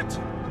 Destroy it!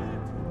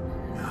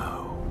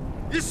 No.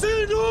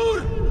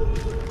 Isildur!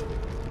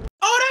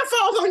 Oh, that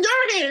falls on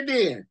your head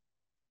then.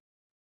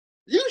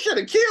 You should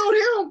have killed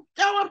him.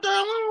 Y'all up there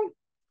alone.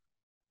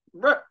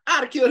 Bro,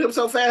 I'd have killed him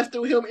so fast,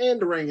 threw him in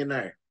the ring in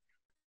there.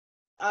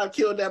 I'd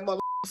killed that motherfucker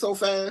so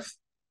fast.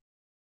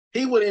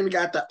 He wouldn't even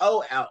got the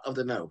O out of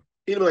the no.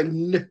 He'd be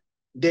like,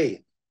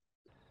 dead.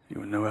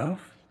 You a no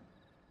elf?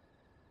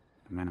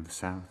 The men of the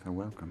south are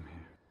welcome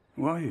here.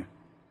 Who are you?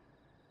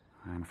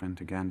 I am friend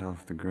to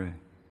Gandalf the Grey.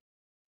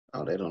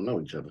 Oh, they don't know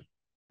each other.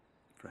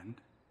 Friend?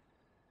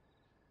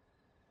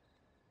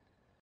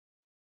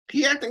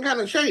 He acting kind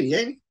of shady,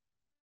 ain't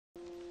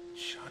he?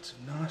 Shots of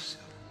Narsil.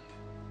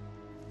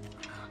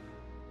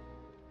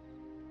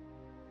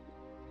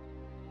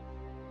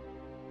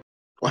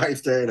 Why are you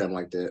staring at him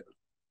like that?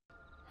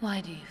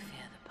 Why do you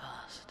fear the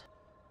past?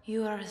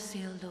 You are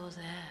Isildur's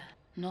heir,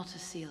 not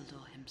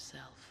Isildur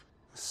himself.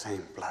 The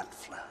same blood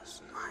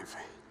flows in my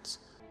veins.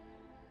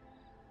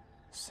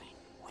 Same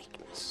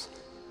weakness.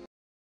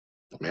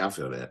 I mean, I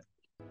feel that.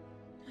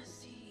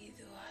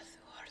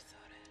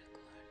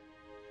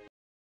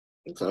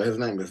 So his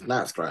name is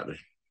not Strider.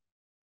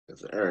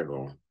 It's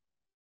Aragorn.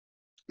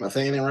 Am I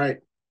saying it right?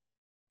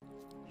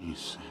 You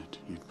said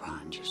you'd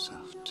bind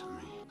yourself to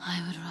me. I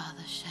would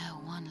rather share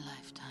one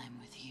lifetime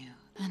with you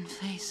than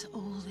face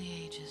all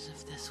the ages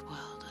of this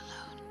world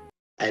alone.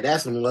 Hey,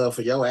 that's some love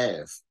for your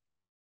ass.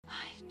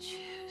 I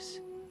choose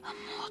a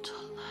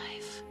mortal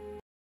life.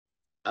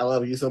 I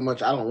love you so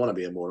much, I don't want to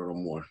be immortal no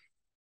more.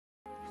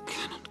 You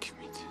cannot give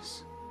me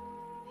this.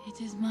 It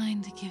is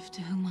mine to give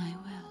to whom I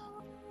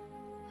will,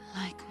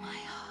 like my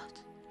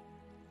heart.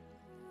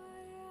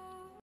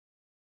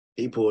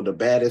 He pulled the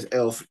baddest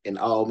elf in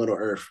all Middle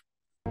Earth.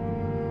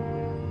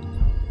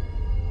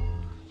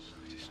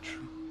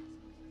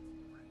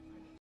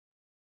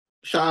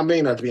 Sean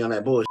Bean not to be on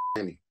that bullshit,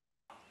 ain't he?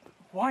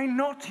 Why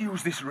not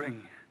use this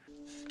ring?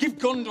 Give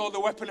Gondor the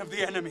weapon of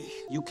the enemy.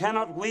 You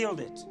cannot wield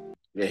it.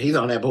 Yeah, he's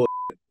on that bullshit.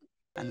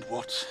 And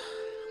what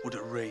would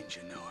a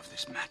ranger know of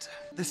this matter?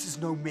 This is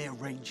no mere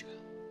ranger.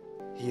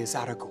 He is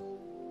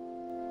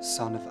Aragorn,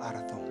 son of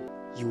Arathorn.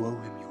 You owe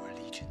him your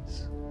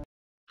allegiance.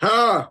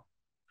 Huh?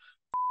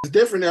 It's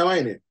different now,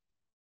 ain't it?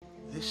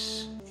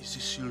 This is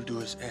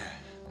Isildur's heir.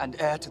 And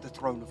heir to the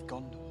throne of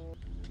Gondor.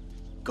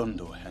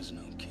 Gondor has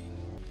no king.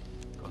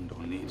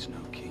 Gondor needs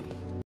no king.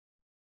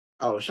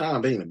 Oh,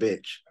 Sean Bean a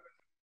bitch.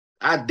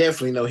 I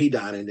definitely know he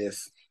died in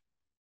this.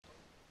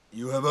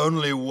 You have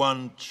only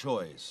one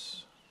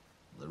choice.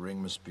 The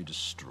ring must be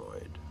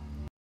destroyed.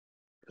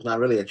 It's not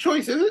really a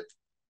choice, is it?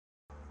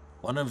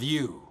 One of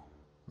you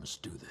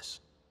must do this.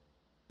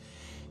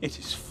 It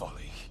is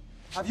folly.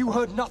 Have you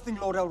heard nothing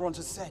Lord Elrond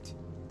has said?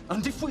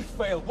 And if we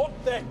fail, what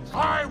then?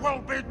 I will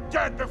be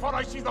dead before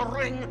I see the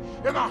ring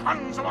in the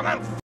hands of an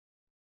elf.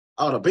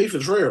 Oh, the beef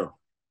is real.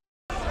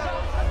 And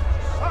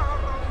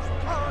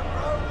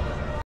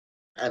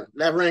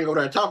that ring over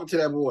there talking to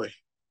that boy.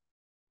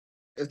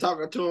 It's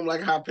talking to him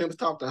like how pimps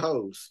talk to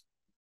hoes.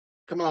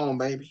 Come on,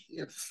 baby.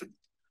 Yes.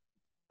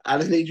 I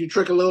just need you to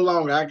trick a little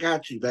longer. I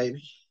got you,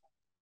 baby.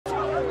 I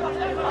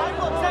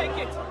will take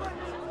it.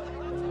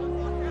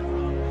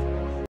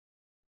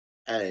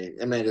 Hey,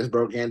 that man just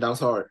broke Gandalf's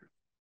heart.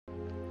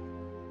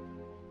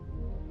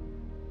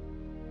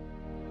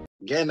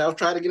 Gandalf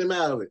tried to get him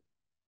out of it.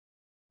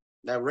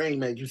 That ring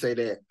made you say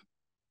that.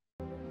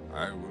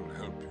 I will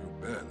help you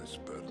bear this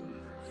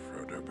burden,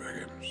 Frodo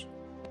Baggins.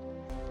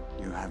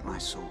 You have my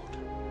sword.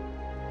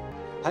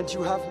 And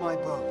you have my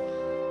bow.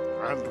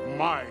 And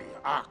my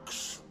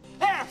axe.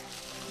 Hey!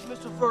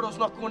 Mr. Frodo's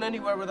not going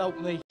anywhere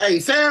without me. Hey,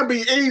 Sam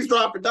be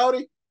eavesdropping, don't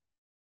he?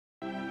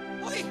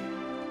 Oi!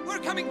 We're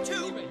coming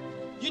too!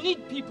 You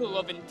need people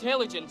of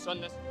intelligence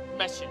on this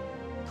mission,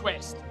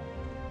 quest,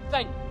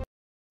 thing.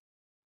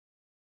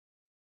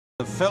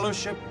 The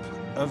Fellowship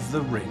of the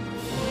Ring.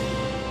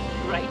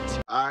 Right.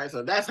 All right,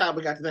 so that's how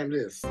we got the name of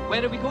this.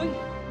 Where are we going?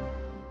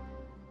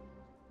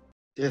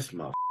 This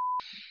mother.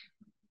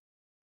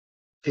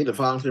 He the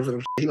volunteer for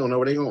them. He don't know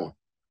where they going.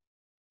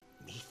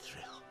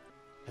 Mithril,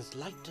 as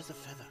light as a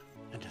feather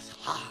and as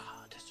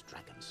hard as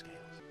dragon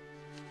scales.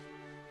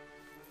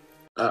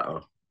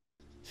 Uh-oh.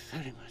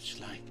 Very much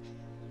like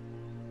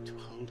to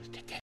hold it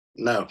together.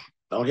 No,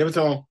 don't give it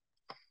to him.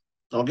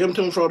 Don't give him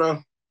to him,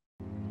 Frodo.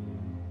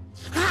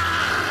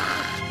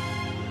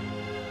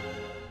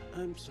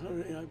 I'm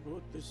sorry I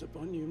brought this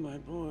upon you, my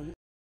boy.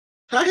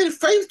 How did his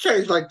face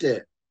change like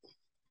that?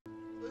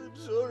 I'm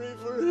sorry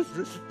for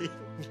everything.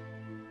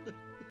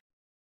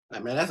 I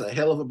mean, that's a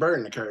hell of a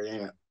burden to carry,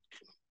 ain't it?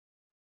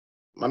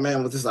 My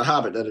man was just a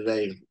hobbit the other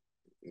day,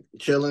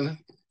 chilling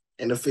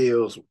in the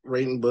fields,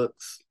 reading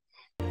books.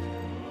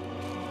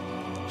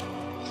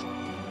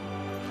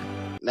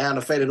 Now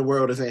the fate of the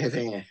world is in his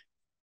hand.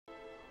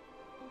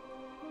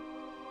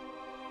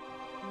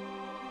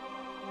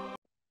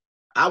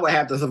 I would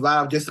have to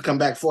survive just to come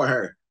back for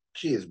her.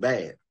 She is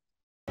bad.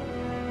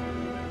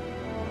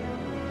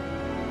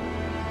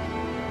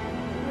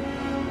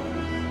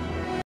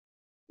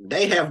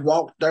 They have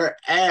walked their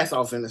ass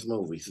off in this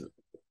movie.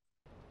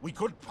 We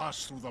could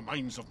pass through the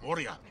mines of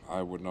Moria.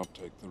 I would not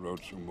take the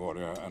road through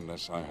Moria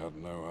unless I had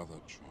no other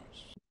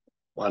choice.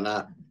 Why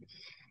not?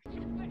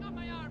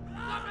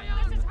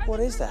 What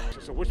is that?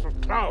 It's a wisp of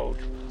cloud.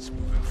 It's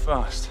moving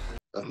fast.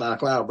 That's not a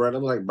cloud, bro. They're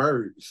like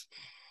birds.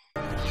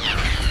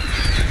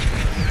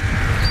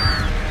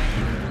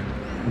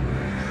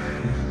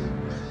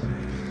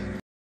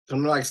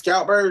 Something like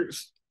scout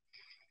birds.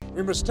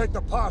 We must take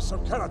the pass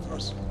of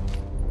Karathos.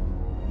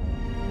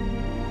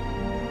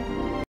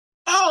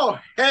 Oh,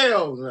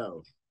 hell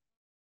no.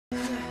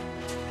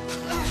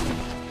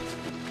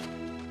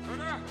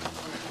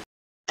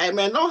 Hey,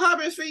 man, no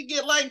hobbits' feet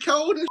get like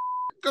cold and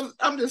because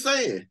I'm just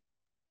saying.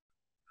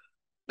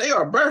 They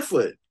are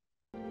barefoot.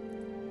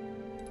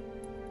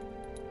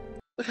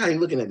 Look how you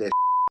looking at that.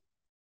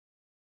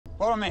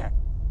 Boromir,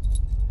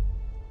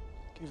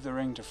 give the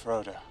ring to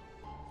Frodo.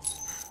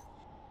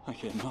 I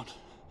cannot.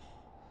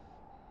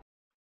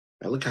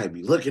 Man, look how you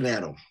be looking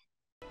at him.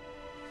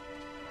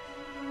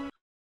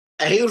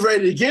 And he was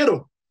ready to get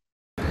him.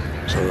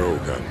 So,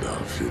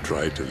 Gandalf, you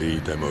tried to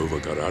lead them over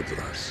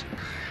Garadras.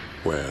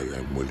 Where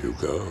then will you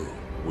go?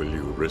 Will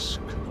you risk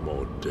the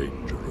more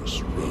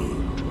dangerous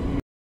road?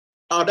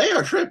 Oh, they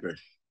are tripping.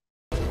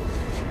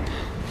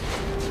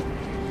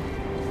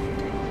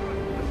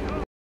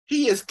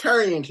 He is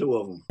carrying two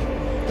of them.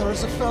 There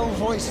is a fell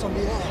voice on the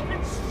air.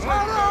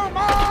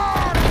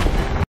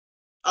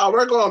 Oh,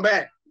 we're going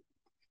back.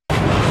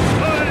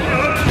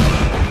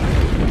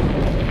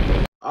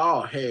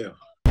 Oh, hell.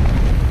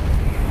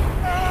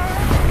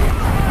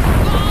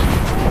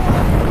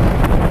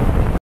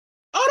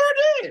 Oh, they're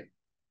dead.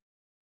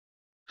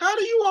 How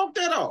do you walk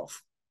that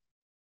off?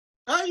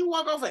 How do you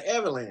walk off an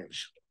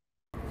avalanche?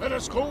 Let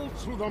us go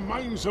through the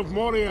mines of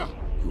Moria.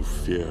 You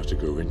fear to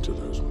go into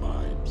those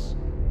mines.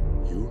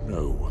 You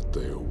know what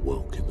they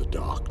awoke in the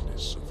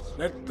darkness of.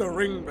 Let the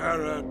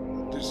ring-bearer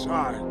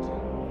decide.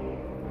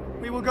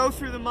 We will go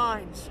through the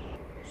mines.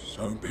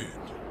 So be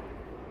it.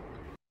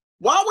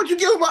 Why would you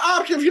give him an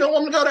option if you don't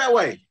want him to go that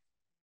way?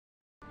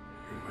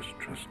 You must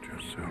trust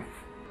yourself.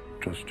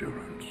 Trust your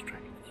own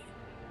strength.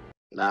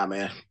 Nah,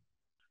 man.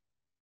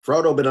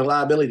 Frodo been a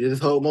liability this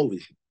whole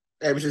movie.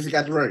 Ever since he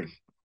got the ring.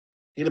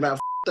 He'd about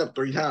f***ed up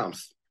 3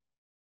 times.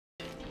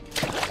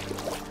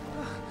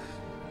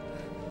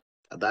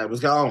 I thought it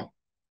was gone.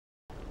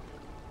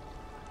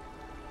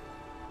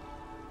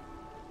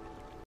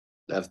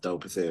 That's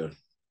dope as hell.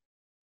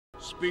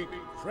 Speak,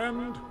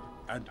 friend,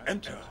 and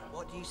enter.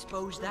 What do you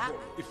suppose that?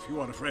 If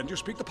you are a friend, you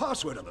speak the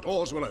password and the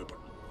doors will open.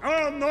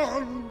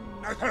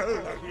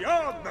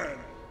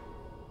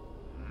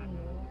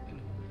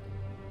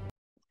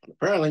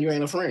 Apparently, you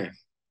ain't a friend.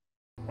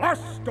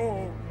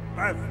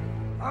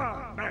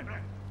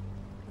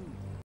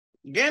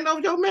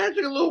 Gandalf, your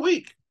magic a little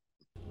weak.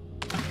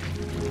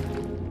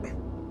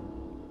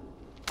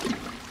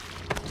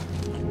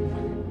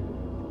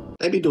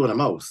 They be doing the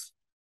most.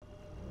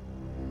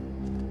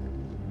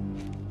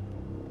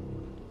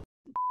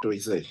 What do we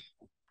see?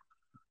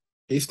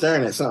 He's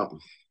staring at something.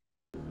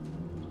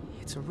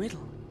 It's a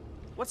riddle.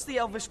 What's the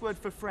Elvish word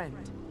for friend?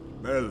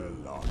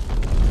 Melon.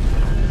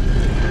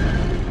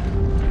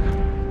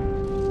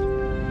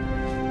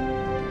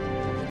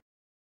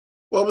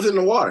 What was in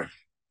the water?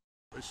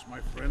 This,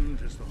 my friend,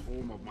 is the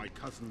home of my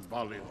cousin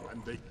Balin,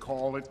 and they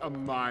call it a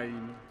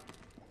mine.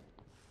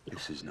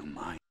 This is no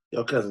mine.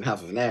 Your cousin's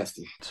house is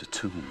nasty. It's a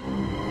tomb.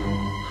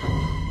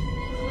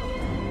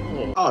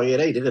 Oh, yeah,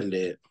 they did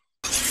it.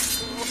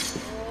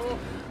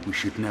 We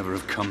should never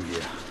have come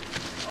here.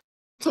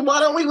 So why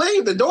don't we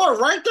leave? The door's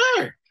right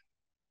there.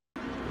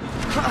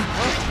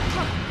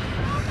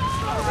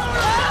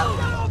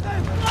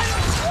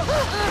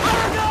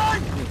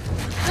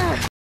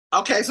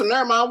 Okay, so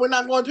never mind. We're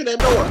not going through that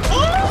door.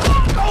 Oh!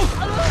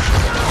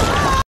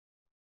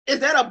 Is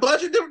that a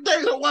bunch of different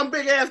things or one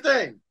big ass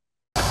thing?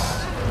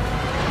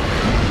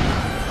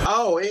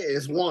 Oh, it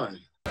is one.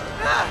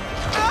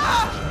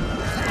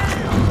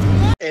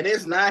 And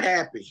it's not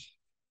happy.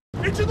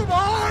 Into the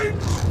mine!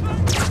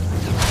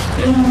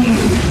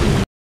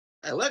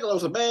 Hey,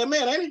 Legolas a bad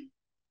man, ain't he?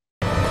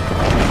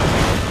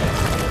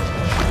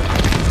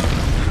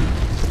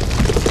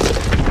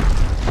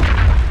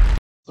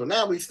 So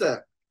now we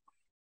stuck.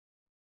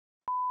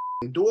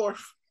 Dwarf.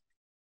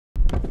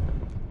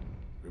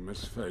 We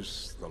must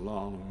face the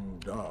long,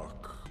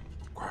 dark.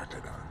 Quietly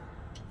now.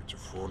 It's a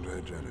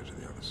 4-day journey to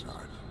the other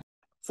side.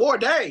 4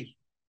 days?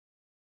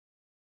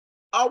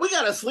 Oh, we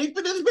gotta sleep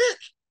in this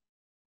bitch?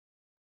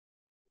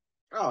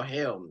 Oh,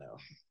 hell no.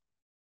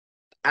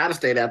 I'd have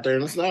stayed out there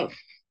in the snow.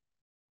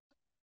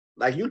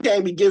 Like, you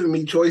can't be giving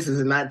me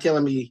choices and not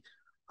telling me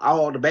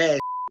all the bad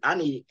shit. I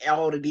need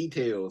all the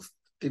details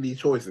to these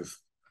choices.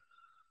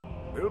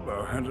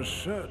 Bilbo had a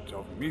set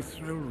of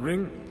mithril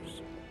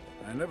rings.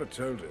 I never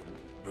told him,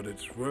 but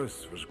its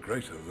worth was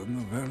greater than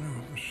the value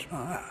of the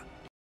Shire.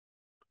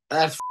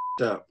 That's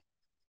f***ed up.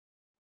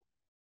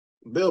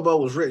 Bilbo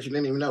was rich and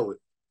didn't even know it.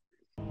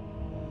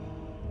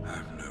 I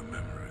have no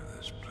memory of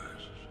this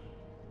place.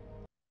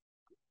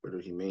 What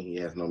does he mean he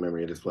has no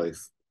memory of this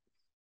place?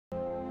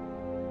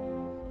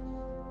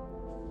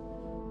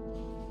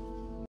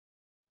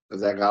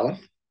 Is that Gollum?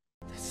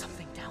 There's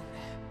something down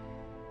there.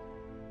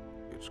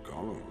 It's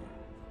Gollum.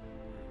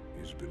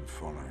 He's been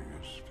following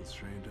us for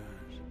 3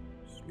 days.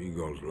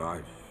 Smeagol's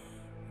life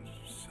is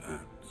a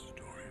sad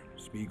story.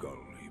 Smeagol,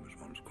 he was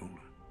once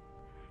called,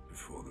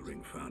 before the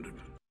ring found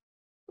him.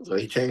 So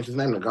he changed his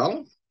name to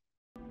Gollum?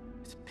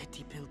 It's a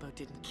pity Bilbo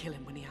didn't kill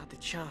him when he had the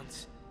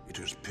chance. It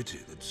was pity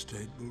that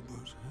stayed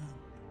Bilbo's hand.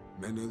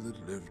 Many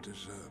that live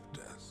deserve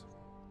death,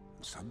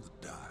 and some that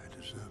die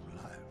deserve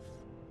life.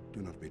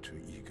 Do not be too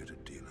eager to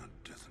deal out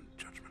death and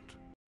judgment.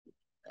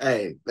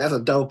 Hey, that's a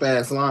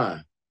dope-ass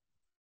line.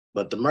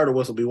 But the murder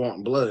whistle be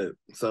wanting blood,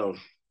 so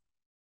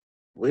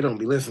we don't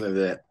be listening to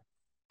that.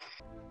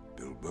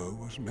 Bilbo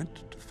was meant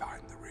to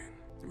find the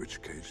ring, in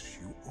which case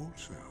you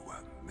also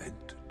were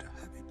meant to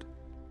have it.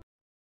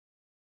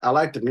 I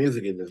like the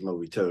music in this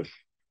movie, too.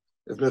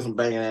 There's been some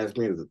banging-ass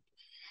music.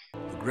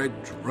 The great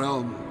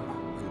realm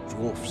and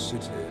dwarf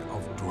city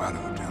of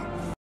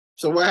Dwarrowdale.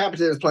 So what happened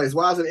to this place?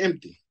 Why is it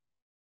empty?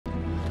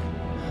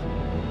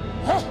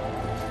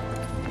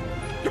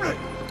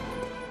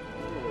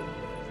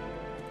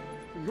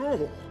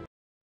 No.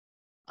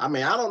 I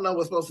mean, I don't know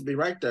what's supposed to be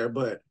right there,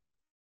 but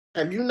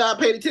have you not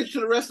paid attention to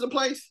the rest of the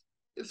place?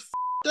 It's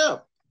f***ed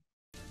up.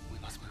 We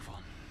must move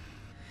on.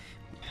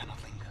 We cannot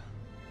linger.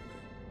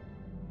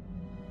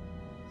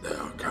 They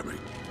are coming.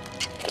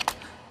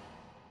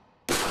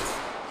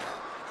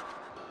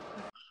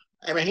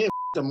 Hey man, he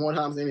f***ed up more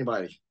times than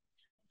anybody.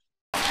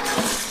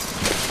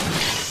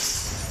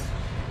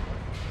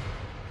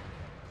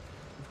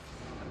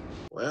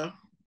 Well,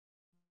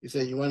 you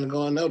said you wanted to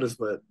go unnoticed,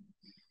 but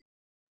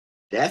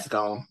that's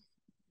gone.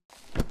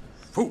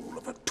 Fool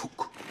of a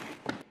took.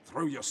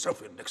 Throw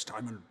yourself in next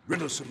time and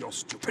rid us of your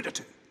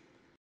stupidity.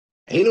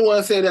 He the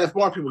one said that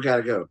smart people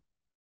gotta go.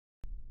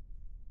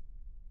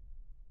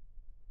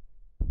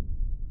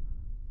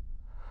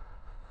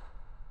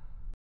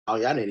 Oh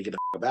yeah, I need to get the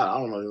f out. I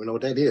don't even know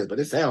what that is, but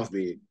it sounds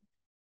big.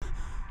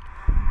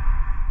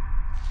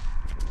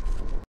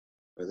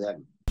 What's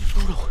that?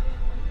 Frodo.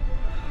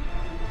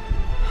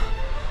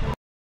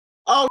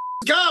 Oh,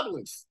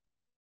 goblins.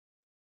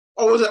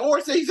 Oh, was it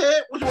orcs that he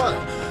said? Which one?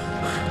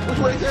 Which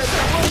one he said?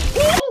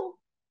 Woo!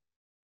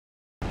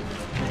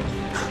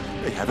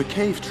 They have a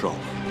cave troll.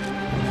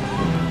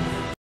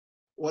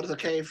 What is a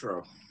cave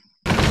troll?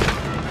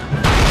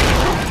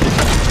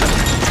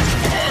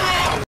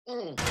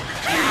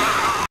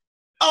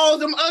 Oh,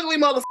 them ugly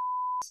motherfuckers.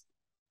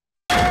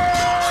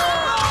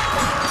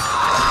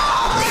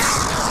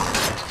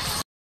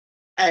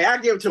 Hey, I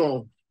give it to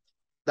them.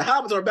 The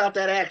hobbits are about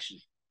that action.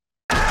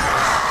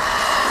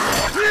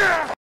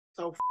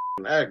 So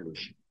ugly.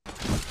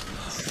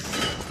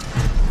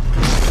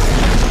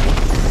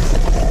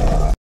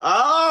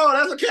 Oh,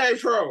 that's a cave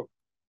troll.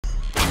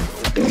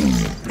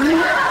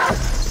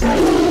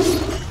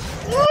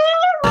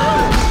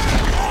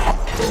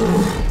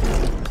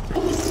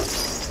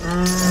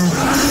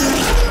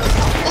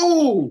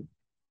 Ooh.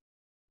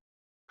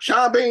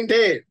 Sean Bean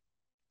dead.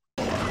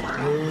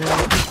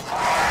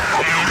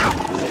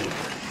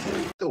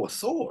 Threw a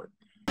sword.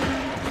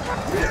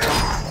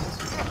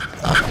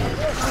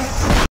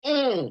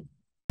 Mm.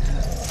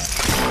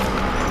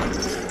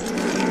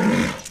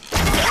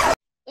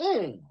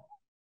 Mm.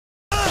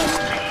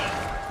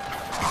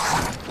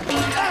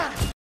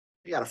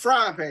 You got a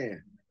frying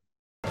pan.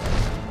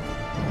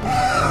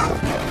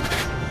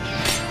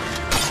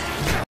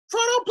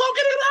 Frodo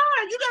poking it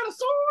eye. You got a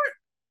sword?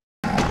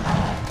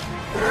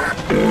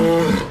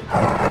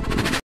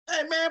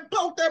 Hey man,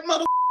 poke that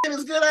mother in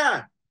his good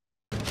eye.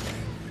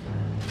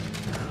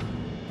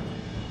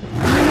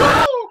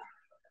 Woo!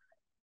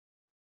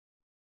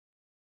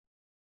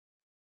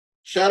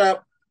 Shut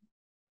up.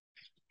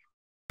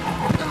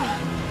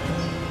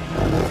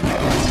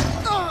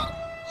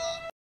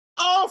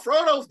 Oh,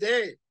 Frodo's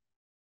dead.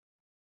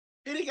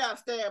 He got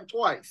stabbed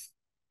twice.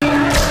 Kill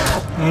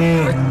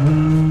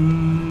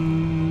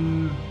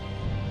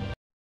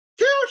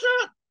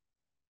shot.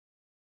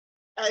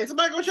 Hey,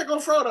 somebody go check on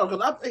Frodo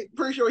because I'm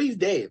pretty sure he's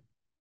dead.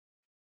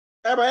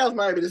 Everybody else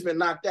might have just been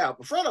knocked out,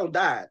 but Frodo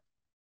died.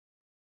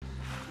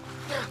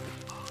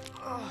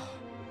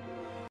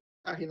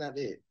 How he not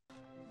dead?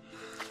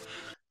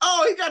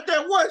 Oh, he got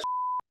that one.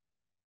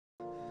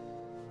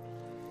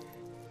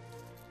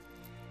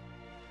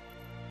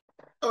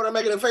 Oh, they're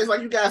making a face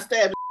like you got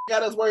stabbed.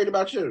 Got us worried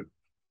about you.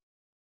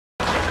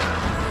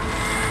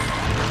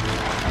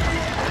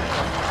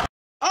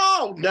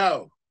 Oh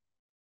no,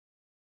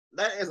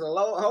 that is a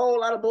whole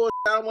lot of bullshit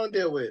I don't want to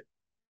deal with.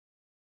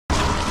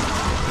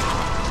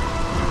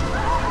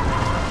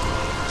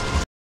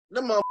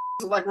 Them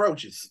motherfuckers are like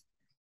roaches.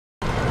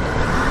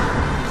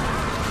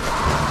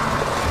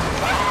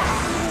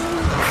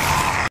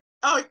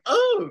 Oh,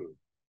 ooh.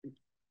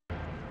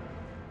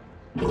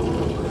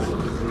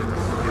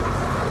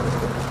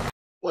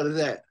 What is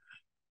that?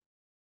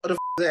 What the f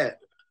is that?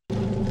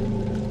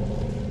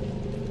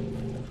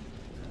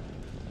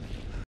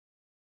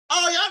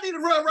 Oh, y'all need to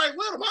run right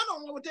with them. I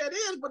don't know what that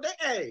is, but they,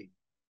 hey.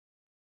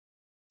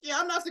 Yeah,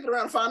 I'm not sticking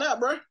around to find out,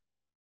 bro.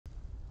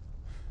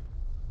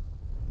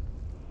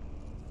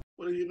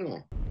 What are you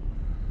doing?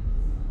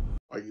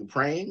 Are you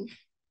praying?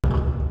 A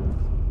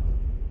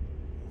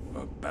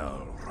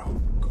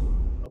Balrog.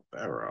 A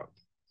Balrog.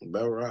 A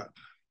Balrog.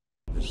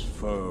 His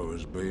foe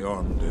is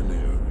beyond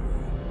any.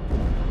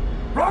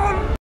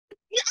 Run!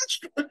 Yes.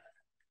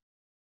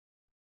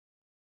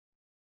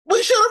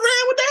 We should have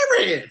ran with that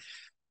red.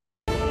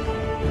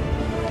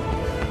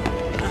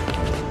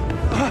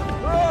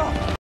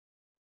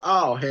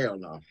 Oh, hell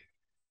no.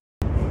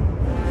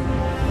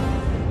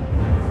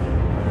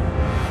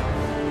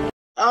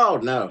 Oh,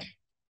 no.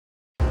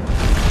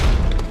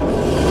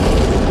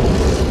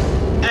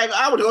 Hey,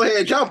 I would go ahead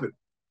and jump it.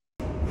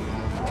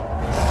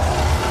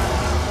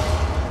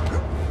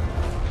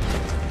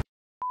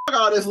 Fuck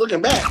all this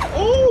looking back.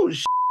 Oh,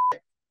 shit.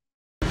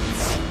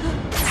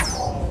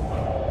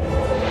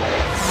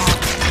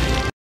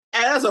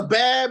 Hey, that's a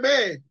bad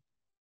man.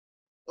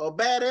 Or a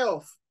bad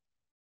elf.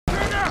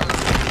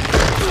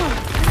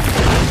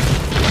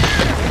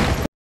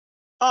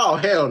 Oh,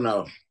 hell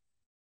no.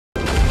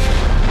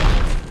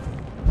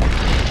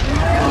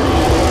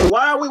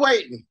 Why are we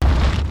waiting?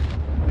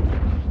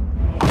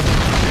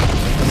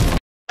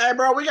 Hey,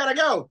 bro, we gotta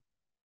go.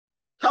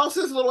 Toss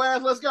this little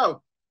ass, let's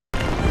go.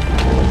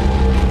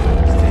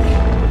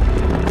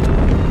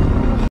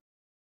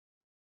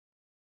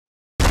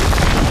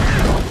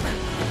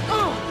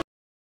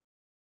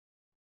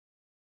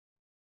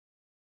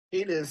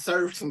 He done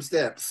served some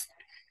steps.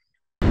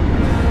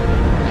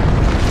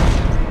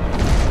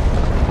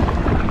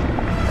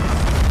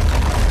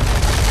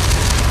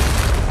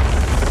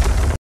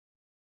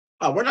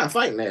 Oh, we're not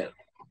fighting that.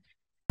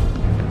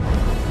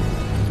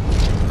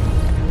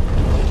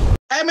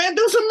 Hey, man,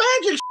 do some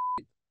magic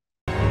shit.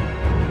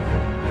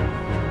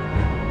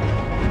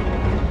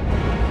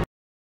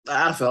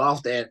 I fell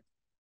off that.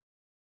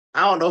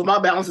 I don't know if my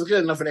balance is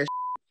good enough for that shit.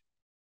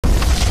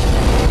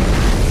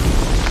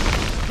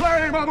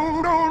 Flame of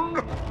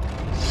Udun!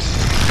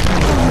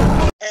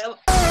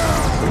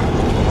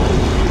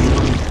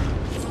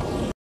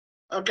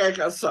 Okay,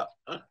 cause go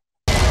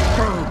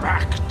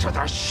back to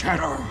the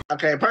shadow.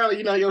 Okay, apparently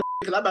you know your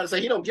because I'm about to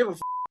say he don't give a f.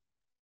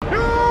 You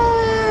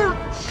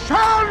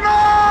shall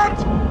not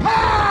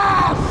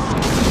pass!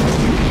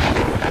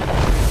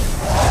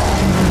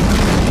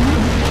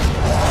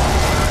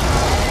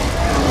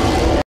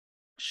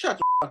 Shut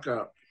the fuck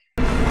up.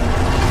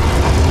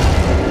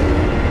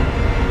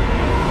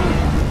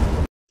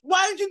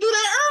 Why didn't you do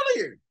that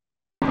earlier?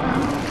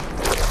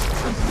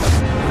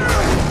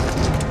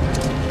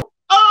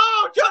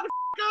 Oh, shut the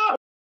fuck up!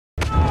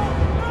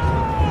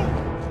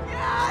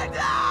 Yeah,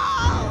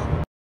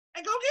 no!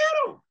 And go get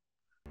him!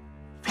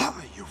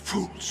 Fly, you You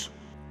fools!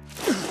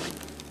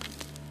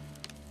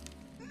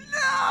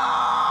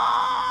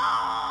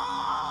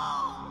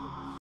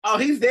 Oh,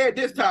 he's dead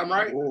this time,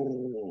 right?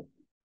 Ooh.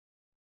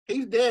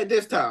 He's dead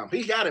this time.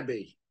 He gotta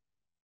be.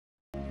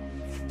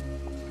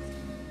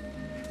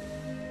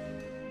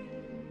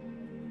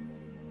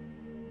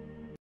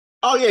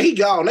 Oh yeah, he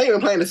gone. They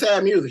even playing the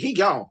sad music. He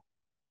gone.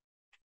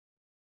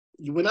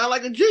 You went out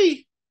like a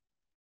G.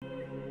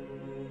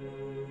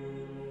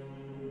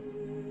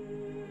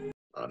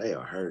 Oh, they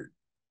are hurt.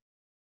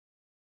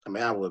 I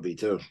mean, I would be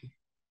too.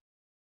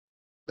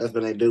 That's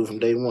been they do from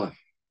day one.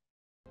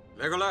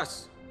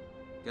 Legolas,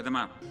 get them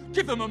out.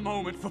 Give them a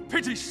moment, for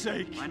pity's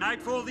sake. By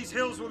nightfall, these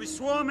hills will be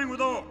swarming with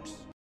orcs.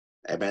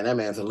 Hey man, that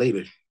man's a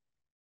leader.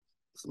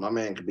 So my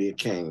man could be a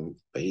king,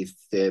 but he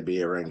said be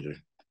a ranger.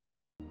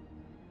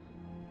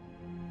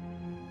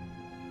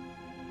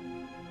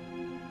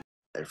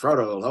 Hey,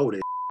 Frodo old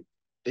as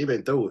he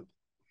been through it.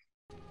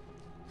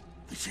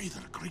 They say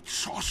that a great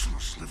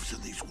sorceress lives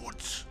in these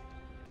woods.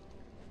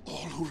 All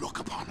who look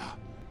upon her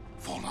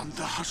fall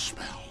under her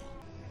spell.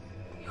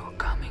 You're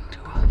coming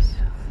to us,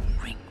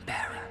 Ring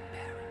Bearer.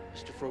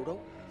 Mr. Frodo?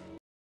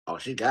 Oh,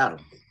 she got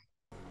him.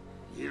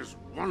 Here's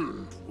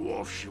one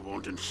dwarf she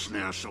won't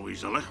ensnare so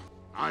easily.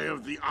 I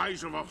have the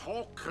eyes of a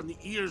hawk and the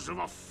ears of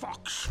a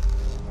fox.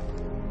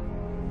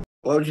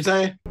 What was you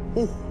saying?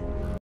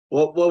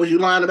 What was you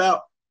lying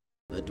about?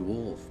 The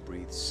dwarf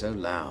breathed so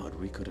loud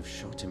we could have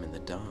shot him in the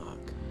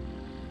dark.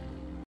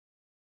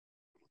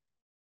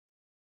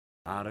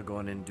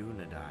 Aragorn and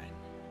Dunedain.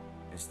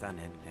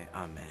 Istanenne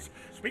Amen.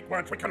 Speak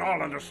words we can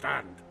all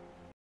understand.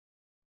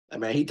 I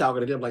mean, he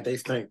talking to them like they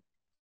stink.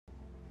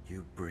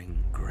 You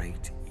bring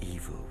great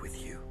evil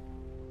with you.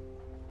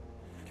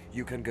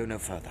 You can go no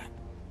further.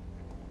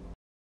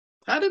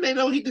 How did they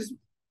know he just...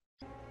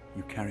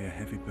 You carry a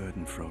heavy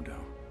burden, Frodo.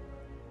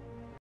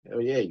 Oh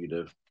yeah, you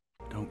do.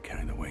 Don't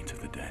carry the weight of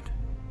the dead.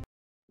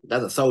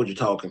 That's a soldier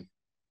talking.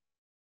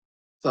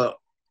 So,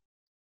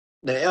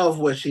 the elf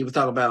which she was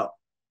talking about,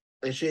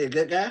 is she a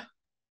good guy?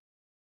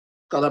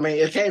 Because, I mean,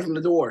 it came from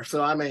the dwarf,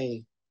 so, I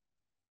mean,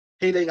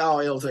 he think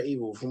all elves are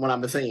evil, from what I've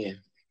been seeing.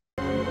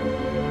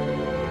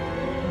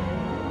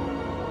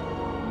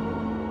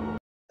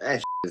 That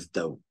shit is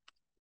dope.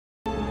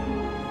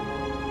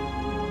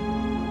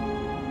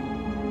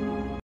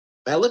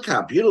 Man, look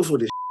how beautiful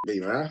this shit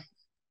be, man.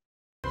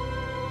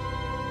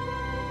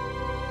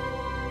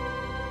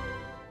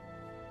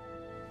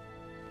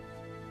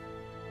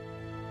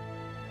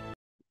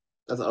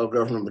 That's an old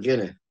girl from the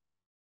beginning.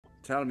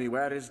 Tell me,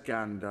 where is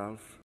Gandalf?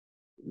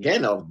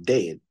 Gandalf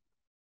dead.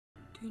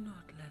 Do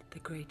not let the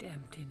great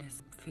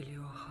emptiness fill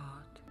your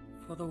heart,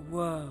 for the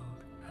world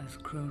has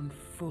grown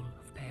full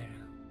of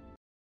peril.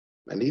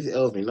 Man, these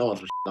elves be knowing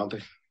some shit, don't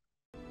they?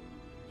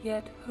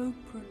 Yet hope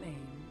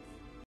remains.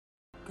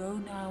 Go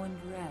now and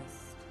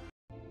rest.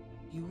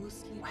 You will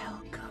sleep.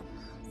 Welcome,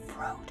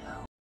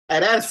 Frodo. Hey,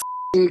 that's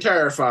f***ing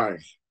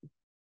terrifying.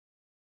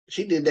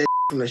 She did that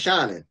from The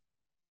Shining.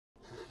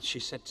 She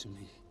said to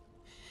me,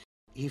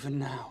 even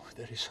now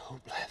there is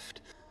hope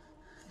left.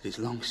 It is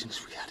long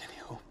since we had any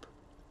hope.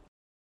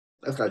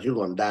 That's because you're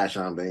going to die,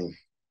 Sean Bean.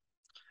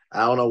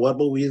 I don't know what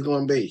movie it's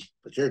going to be,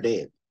 but you're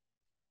dead.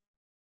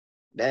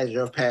 That's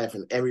your path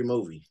in every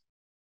movie.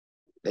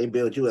 They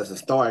built you as a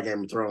star in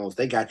Game of Thrones.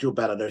 They got you up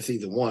out of their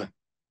season 1.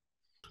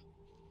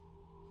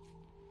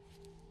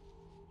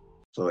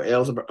 So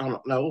elves, I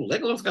don't know.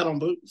 Legolas got on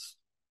boots.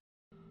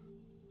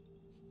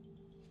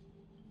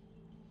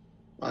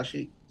 Why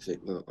she sick?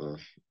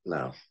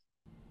 No.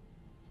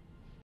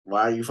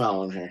 Why are you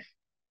following her?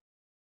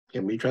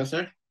 Can we trust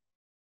her?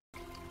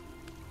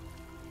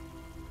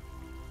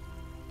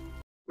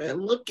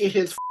 Man, look at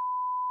his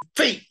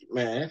feet,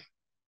 man.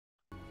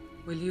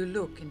 Will you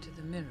look into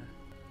the mirror?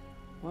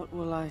 What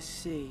will I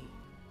see?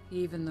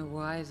 Even the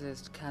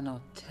wisest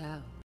cannot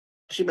tell.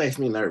 She makes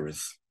me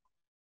nervous.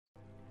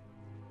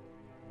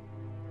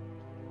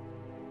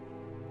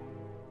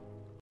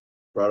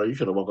 Brother, you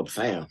should have woke up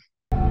Sam.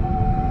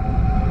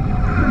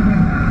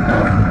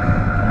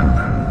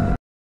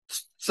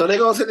 So they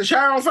gonna set the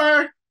shower on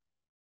fire?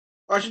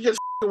 Or she just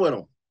with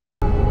him?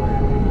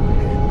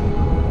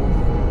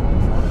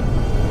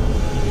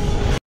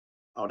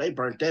 Oh, they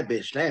burnt that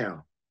bitch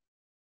down.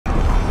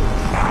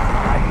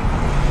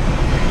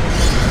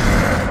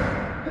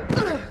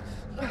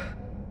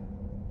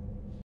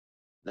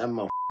 That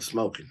motherfucker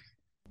smoking.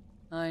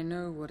 I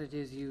know what it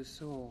is you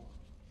saw.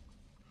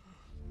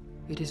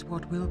 It is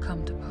what will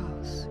come to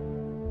pass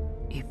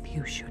if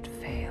you should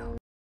fail.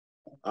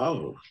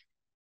 Oh.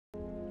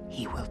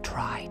 He will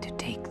try to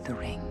take the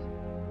ring.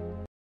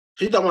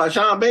 She's talking about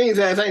Sean Bean's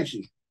ass, ain't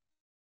she?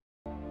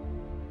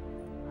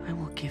 I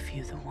will give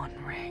you the one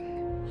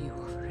ring. You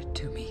offer it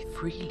to me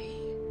freely.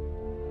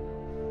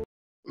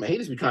 Man, he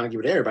just be trying to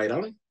give it to everybody,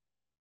 don't he?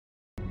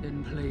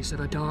 In place of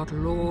a Dark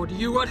Lord,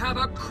 you would have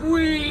a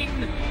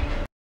queen!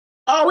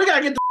 Oh, we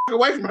gotta get the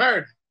away from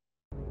her.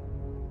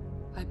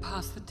 I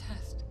passed the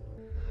test.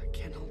 I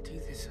cannot do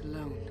this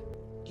alone.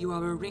 You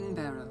are a ring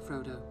bearer,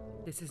 Frodo.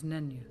 This is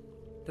Nenya,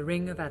 the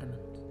ring of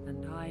adamant,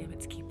 and I am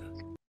its keeper.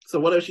 So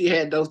what if she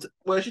had those?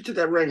 What if she took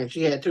that ring and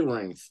she had 2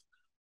 rings?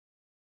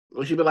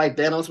 Would she be like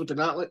Thanos with the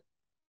gauntlet?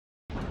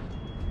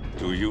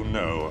 Do you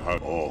know how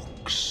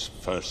orcs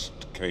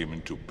first came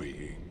into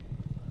being?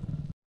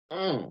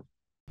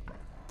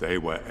 They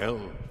were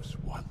elves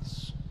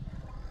once.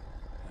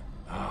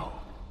 And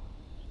now...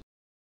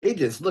 He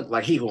just looked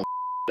like he gonna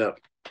up.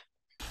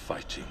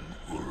 Fighting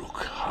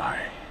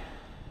Uruk-hai.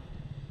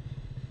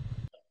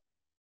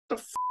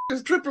 The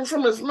is dripping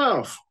from his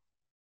mouth?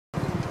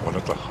 One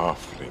of the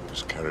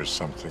halflings carries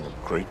something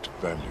of great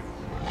value.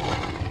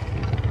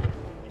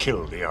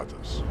 Kill the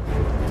others.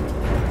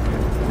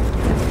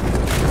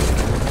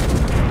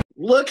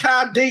 Look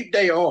how deep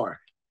they are.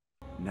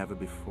 Never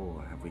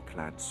before have we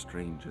clad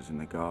strangers in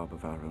the garb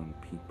of our own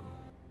people.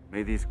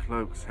 May these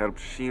cloaks help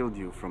shield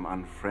you from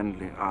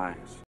unfriendly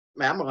eyes.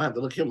 Man, I'm gonna have to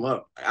look him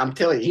up. I'm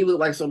telling you, he looked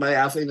like somebody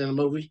I've seen in the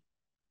movie.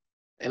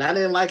 And I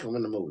didn't like him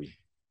in the movie.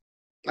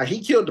 Like,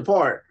 he killed the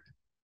part.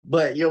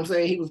 But, you know what I'm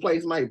saying? He was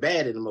playing somebody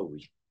bad in the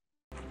movie.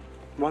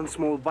 One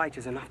small bite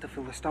is enough to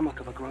fill the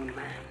stomach of a grown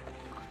man.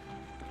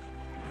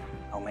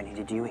 How many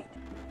did you eat?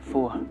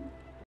 4.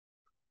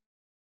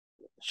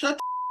 Shut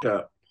the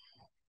up.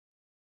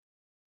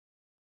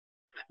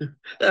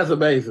 That's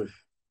amazing.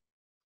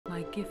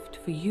 My gift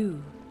for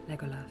you,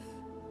 Legolas,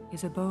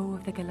 is a bow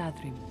of the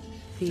Galadrim.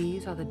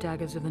 These are the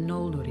daggers of the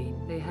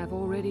Noldoreen. They have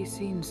already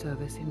seen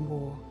service in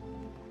war.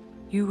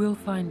 You will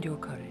find your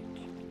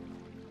courage.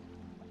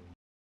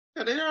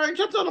 And they already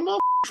jumped on the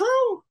motherfucking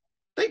true.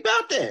 Think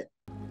about that.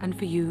 And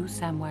for you,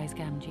 Samwise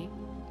Gamgee,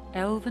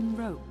 elven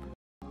rope.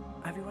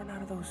 Have you run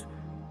out of those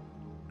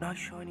nice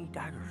shiny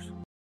daggers?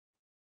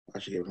 I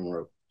should give him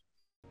rope.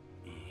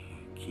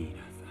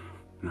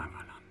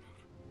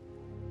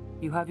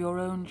 You have your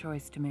own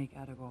choice to make,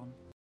 Aragorn.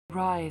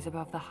 Rise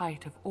above the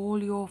height of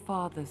all your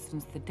fathers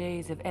since the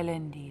days of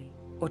Elendil,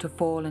 or to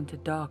fall into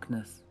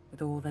darkness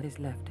with all that is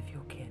left of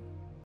your kin.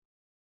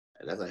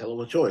 That's a hell of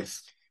a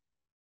choice.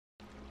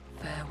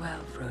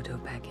 Farewell, Frodo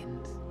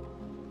Baggins.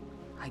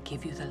 I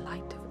give you the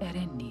light of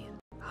Erendian,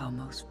 our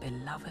most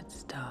beloved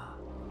star.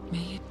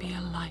 May it be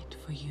a light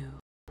for you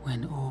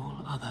when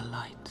all other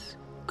lights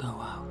go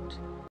out.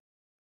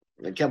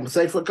 They kept them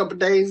safe for a couple of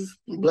days,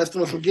 blessed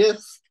them with some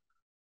gifts.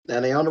 Now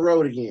they on the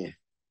road again.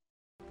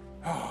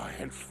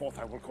 Henceforth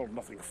I will call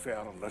nothing fair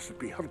unless it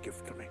be her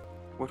gift to me.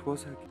 What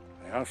was it?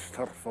 I asked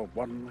her for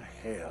 1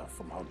 hair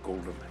from her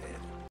golden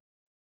head.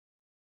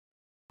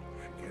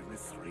 She gave me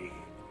 3.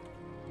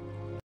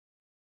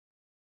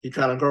 He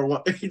trying to grow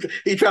one.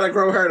 He trying to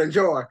grow her in a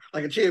jar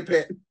like a chia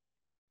pet.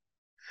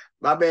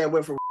 My man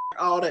went from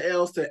all the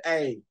L's to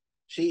A.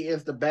 She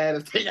is the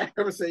baddest thing I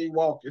ever seen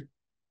walking.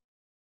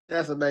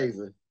 That's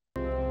amazing.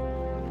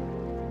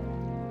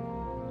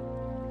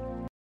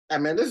 I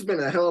mean, this has been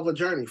a hell of a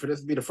journey for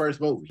this to be the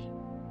first movie.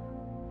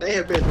 They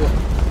have been.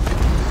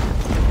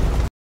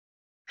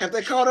 Have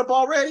they caught up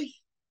already?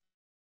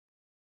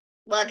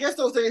 Well, I guess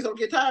those things don't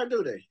get tired,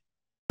 do they?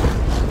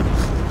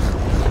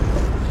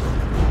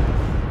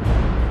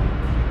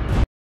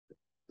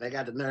 They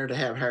got the nerve to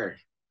have her.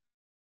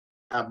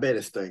 I bet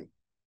it stink.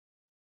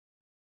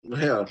 Well,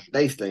 hell,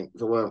 they stink.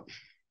 So, well,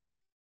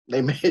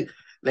 they made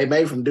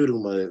from doo-doo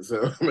mud.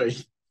 So, I mean,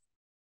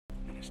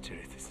 Minas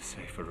Tirith is the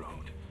safer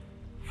road.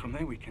 From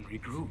there we can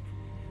regroup.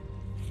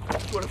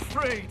 We're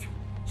afraid,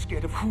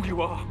 scared of who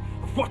you are,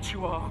 of what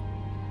you are.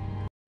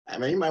 I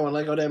mean, you might want to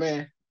let go of that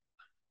man.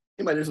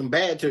 He might do some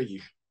bad to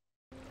you.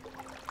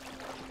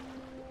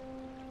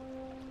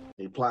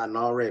 He plotting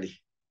already.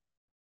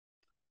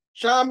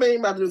 Sean Bean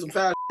about to do some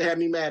foul shit to have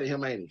me mad at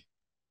him, ain't he?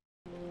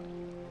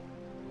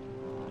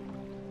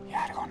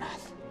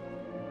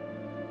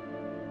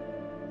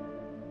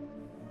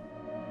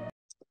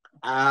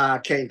 I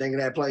can't think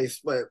of that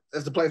place, but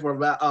it's the place where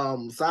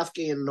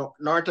Sasuke and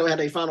Naruto had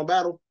their final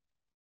battle.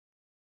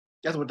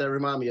 That's what that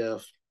remind me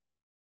of.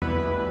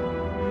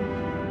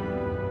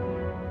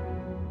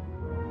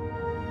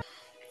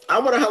 I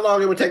wonder how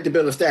long it would take to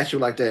build a statue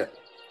like that.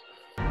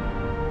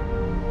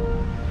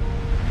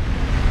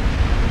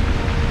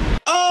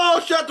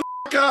 Oh, shut the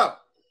fuck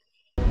up!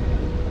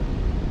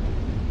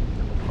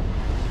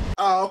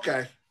 Oh,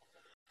 okay.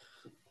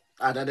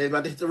 I thought they were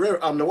about to hit the river,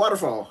 the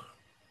waterfall.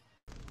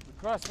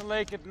 Cross the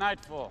lake at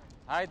nightfall.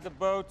 Hide the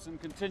boats and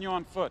continue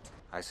on foot.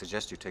 I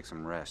suggest you take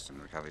some rest and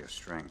recover your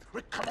strength.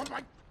 Recover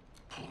my...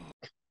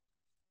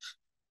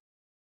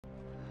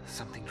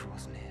 Something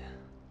draws near.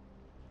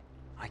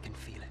 I can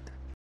feel it.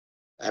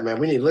 Hey, man,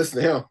 we need to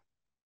listen to him.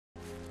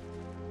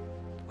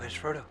 Where's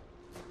Frodo?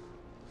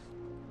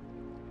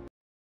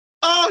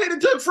 Oh, he done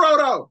took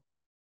Frodo!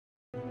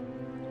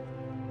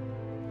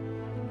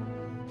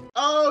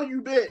 Oh,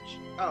 you bitch!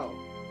 Oh.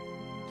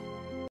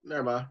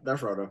 Never mind.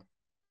 That's Frodo.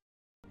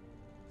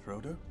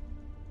 Frodo?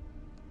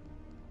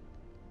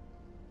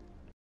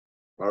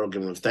 Frodo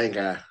giving him stank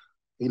eye.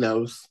 He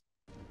knows.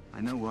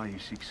 I know why you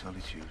seek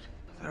solitude.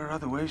 There are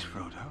other ways,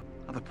 Frodo.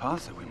 Other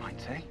paths that we might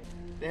take.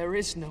 There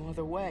is no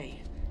other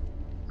way.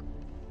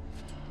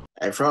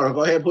 Hey, Frodo,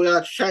 go ahead and pull out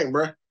your shank,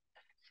 bruh.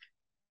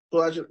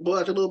 Pull out your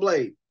little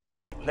blade.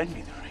 Lend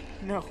me the ring.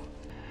 No.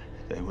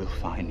 They will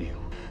find you.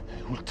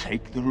 They will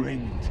take the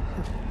ring.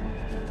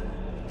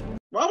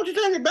 Why would you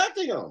take it back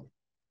to him?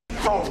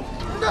 No!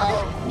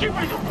 Give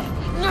me the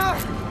ring! No!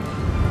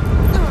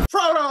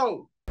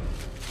 Frodo!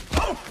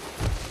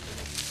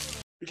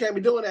 You can't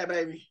be doing that,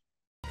 baby.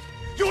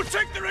 You will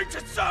take the ring to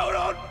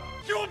Sauron!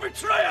 You will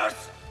betray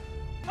us!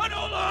 And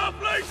all the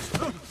halflings!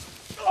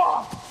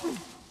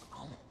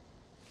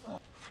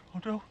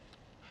 Frodo?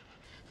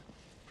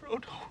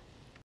 Frodo?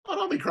 Oh,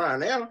 don't be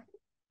crying now.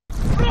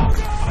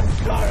 Frodo, I'm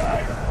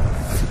sorry!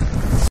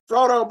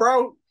 Frodo,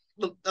 bro,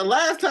 the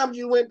last time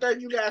you went there,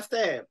 you got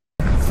stabbed.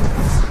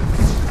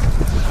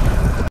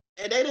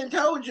 And they didn't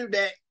told you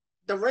that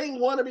the ring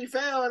want to be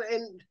found,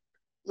 and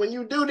when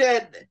you do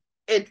that,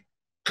 it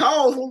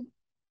calls them.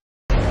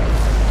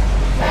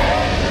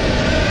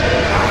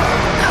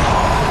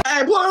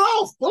 Hey, pull it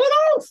off! Pull it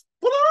off!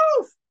 Pull it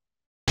off!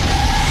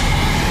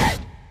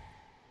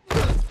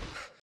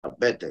 I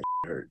bet that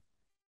hurt.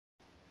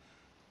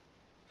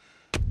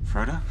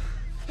 Frodo?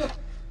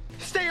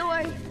 Stay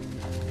away!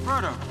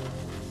 Frodo!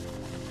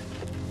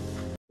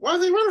 Why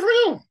is he running from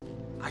you?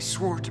 I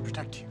swore to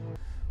protect you.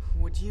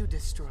 Would you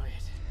destroy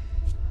it?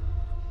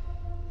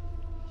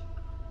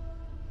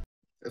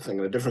 They're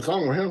singing a different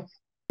song with him.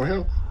 For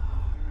him.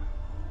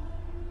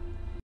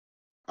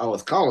 I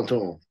was calling to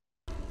him.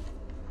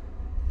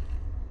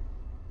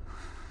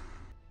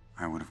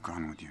 I would have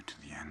gone with you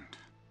to the end.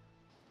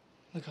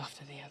 Look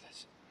after the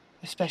others,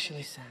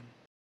 especially Sam.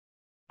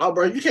 Oh,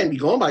 bro, you can't be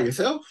going by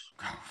yourself.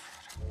 Go,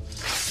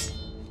 Frodo.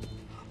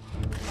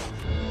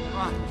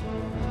 Run!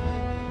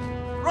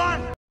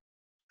 Run!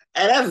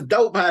 And that's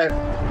dope how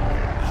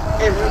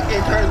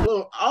it turns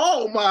blue.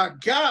 Oh my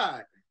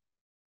God.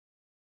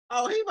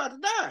 Oh, he about to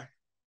die.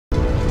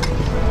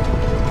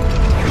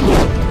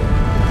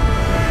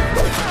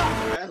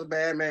 That's a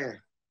bad man.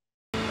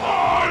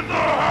 On the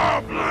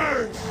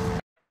halflings!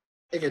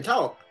 It can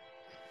talk.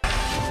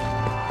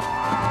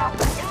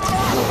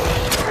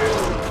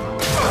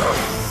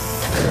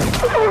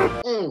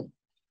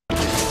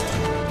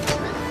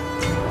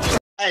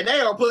 Hey,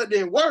 they are putting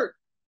in work.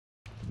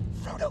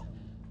 Frodo!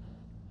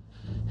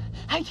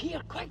 Hide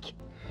here, quick!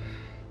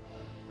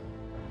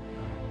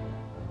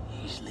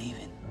 He's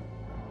leaving.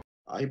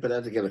 Oh, he put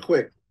that together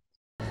quick.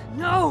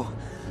 No!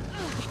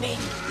 Me!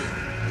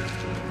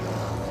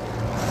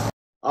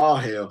 Oh,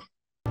 hell.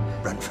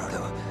 Run,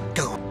 Frodo.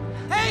 Go.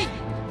 Hey!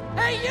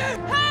 Hey, you!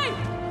 Hey!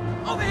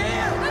 Over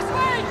here! This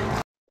way!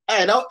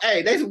 Hey, no,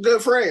 hey, they some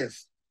good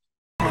friends.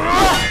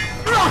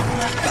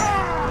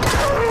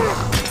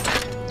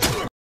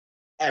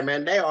 Hey,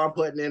 man, they are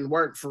putting in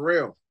work for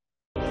real.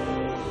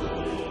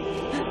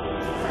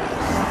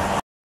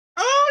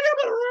 Oh, you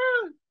better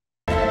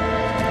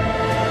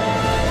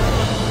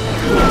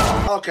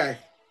run. Okay.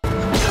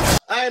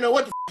 I didn't know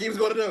what the he was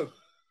going to do.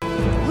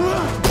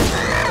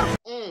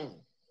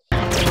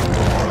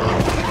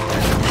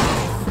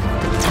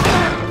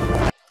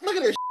 Look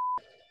at this.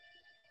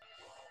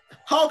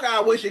 Hawkeye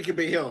wish it could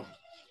be him.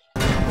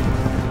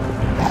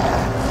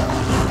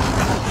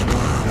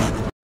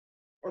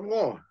 Where we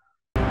going?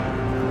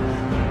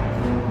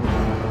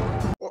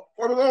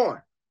 Where we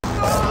going?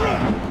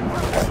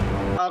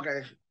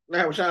 Okay,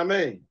 now what y'all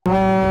mean?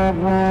 Hey,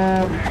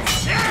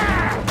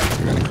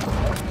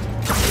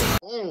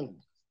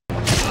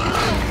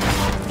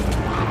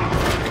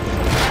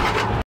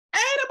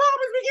 the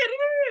bombers be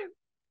getting in.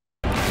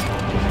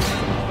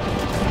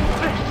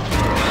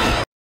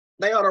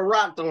 They ought to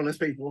rock on this,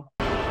 people.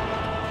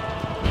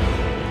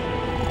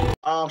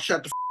 Oh,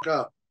 shut the f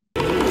up.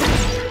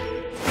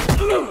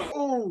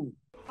 Ooh.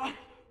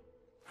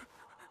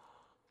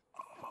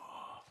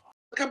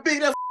 Look how big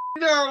that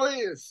girl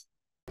is.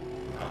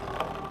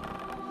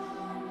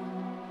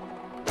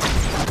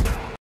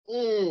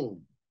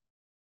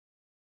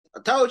 I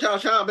told y'all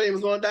Sean Bean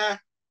was gonna die.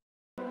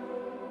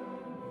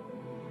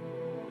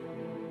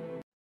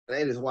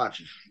 They just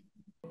watching.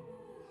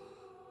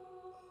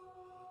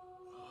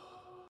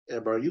 Yeah,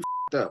 bro, you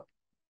f***ed up.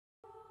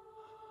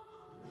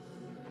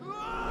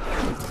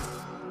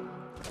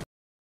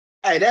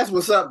 Hey, that's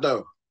what's up,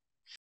 though.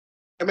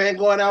 That man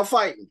going out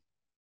fighting.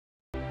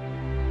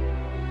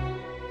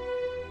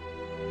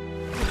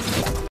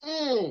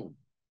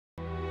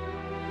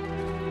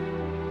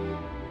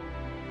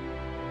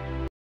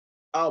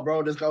 Oh,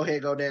 bro, just go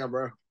ahead, go down,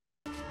 bro.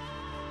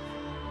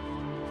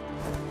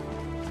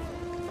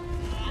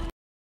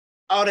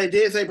 Oh, they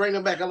did say bring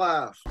them back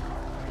alive.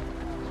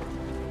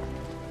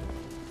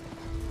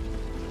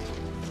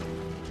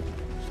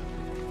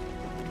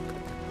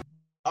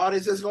 Oh, they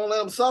just gonna let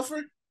them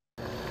suffer?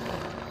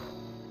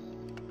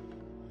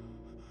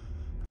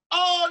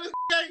 Oh, this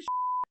ain't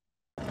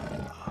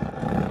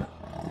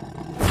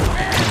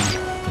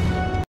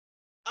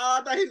oh,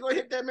 I thought he's gonna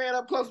hit that man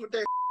up close with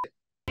that.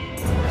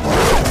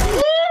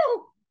 Woo!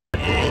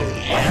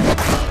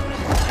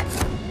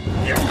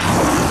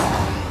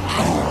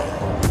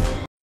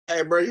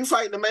 Hey, bro, you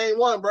fighting the main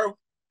one, bro.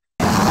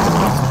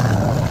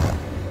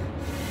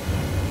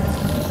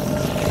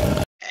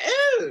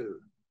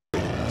 Ew.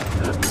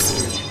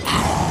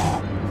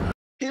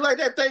 He like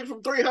that thing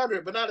from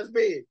 300, but not as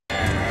big.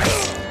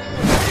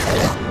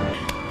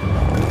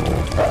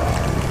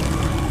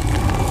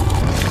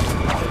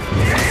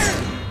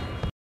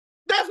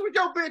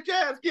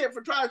 get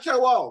for trying to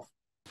show off?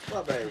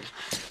 What, baby?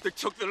 They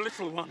took the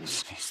little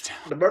ones.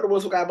 The murder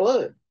whistle got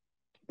blood.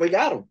 We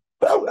got him.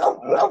 Come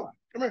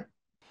here.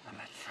 I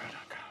let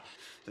Frodo go.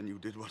 Then you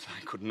did what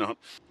I could not.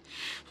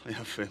 I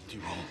have failed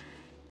you all.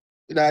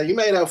 Now, you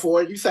made up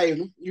for it. You saved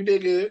him. You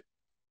did good.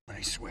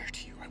 I swear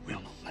to you, I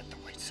will not let the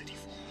White City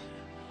fall.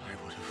 I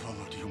would have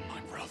followed you, my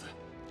brother.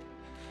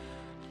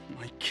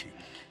 My king.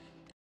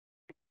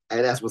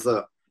 Hey, that's what's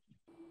up.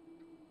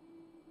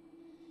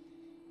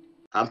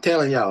 I'm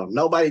telling y'all,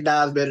 nobody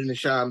dies better than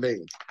Sean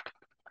Bean.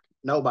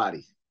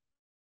 Nobody.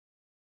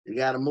 You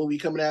got a movie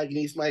coming out, you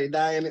need somebody to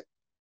die in it?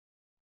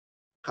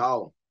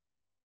 Call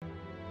him.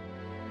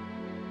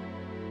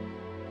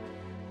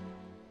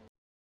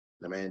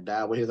 The man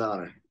died with his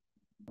honor.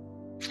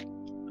 They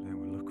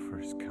will look for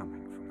his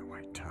coming from the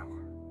White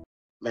Tower.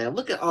 Man,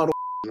 look at all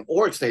the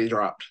orcs they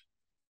dropped.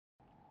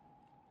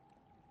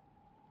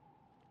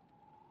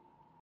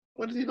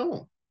 What is he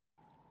doing?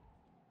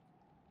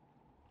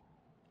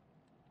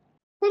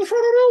 What is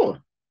Frodo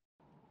doing?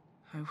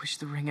 I wish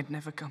the ring had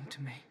never come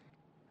to me.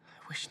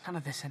 I wish none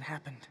of this had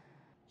happened.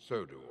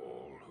 So do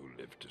all who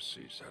live to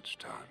see such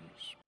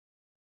times.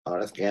 Oh,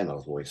 that's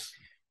Gandalf's voice.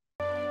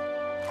 No,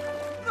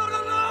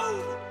 no,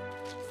 no!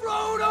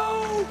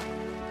 Frodo!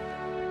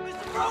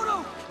 Mr.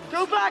 Frodo!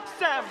 Go back,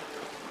 Sam!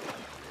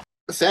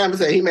 Sam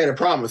said he made a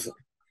promise,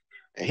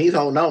 and he's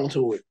holding on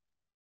to it.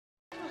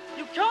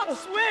 You can't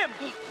swim!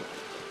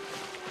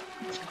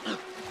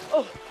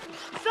 Oh,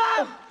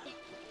 Sam!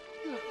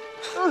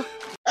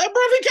 Hey,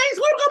 bro, if he can't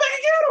swim, go back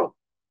and get him!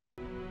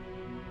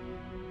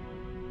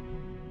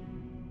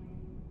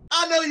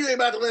 I know you ain't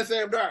about to let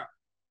Sam drown.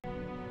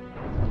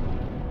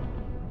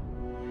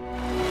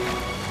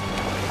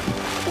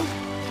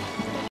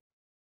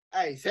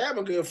 Hey, Sam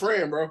a good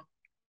friend, bro.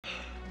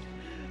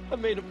 I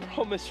made a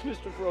promise,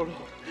 Mr. Frodo.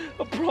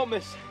 A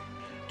promise.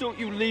 Don't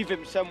you leave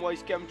him,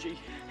 Samwise Gamgee.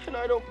 And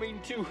I don't mean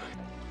to.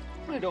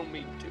 I don't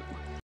mean to.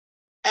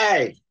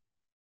 Hey,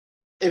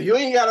 if you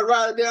ain't got to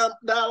ride it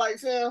down like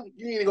Sam,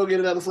 you need to go get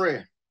another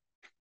friend.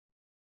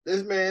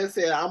 This man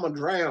said, I'm going to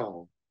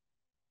drown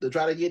to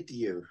try to get to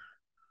you.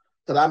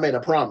 Because I made a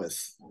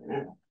promise.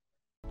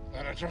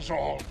 Then it has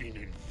all been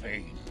in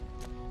vain.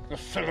 The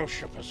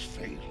fellowship has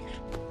failed.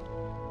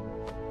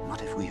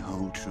 What if we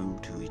hold true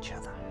to each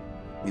other?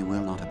 We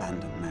will not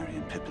abandon Merry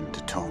and Pippin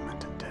to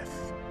torment and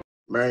death.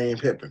 Merry and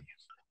Pippin.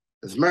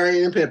 It's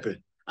Merry and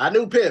Pippin. I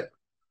knew Pip.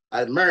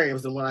 Merry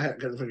was the one I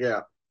couldn't figure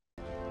out.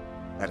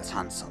 Let us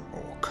Hansel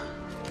walk.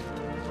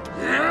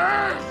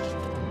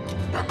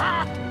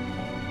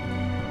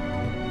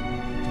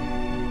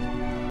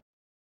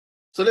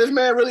 So this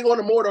man really going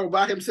to Mordor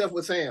by himself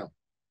with Sam.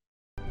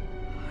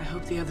 I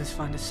hope the others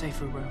find a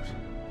safer road.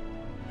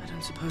 I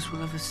don't suppose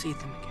we'll ever see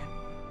them again.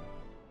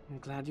 I'm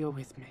glad you're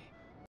with me.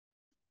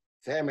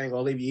 Sam ain't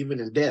gonna leave you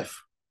even in death.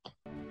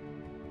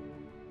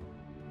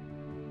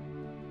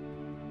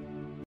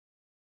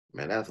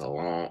 Man, that's a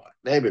long.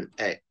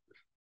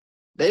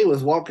 They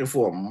was walking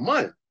for a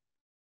month.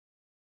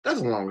 That's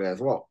a long ass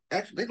walk.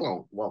 Actually, they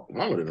walk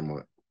longer than a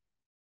month.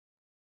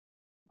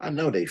 I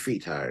know they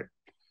feet tired.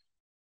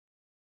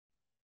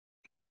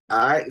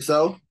 All right,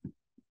 so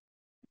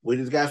we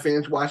just got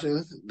finished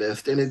watching the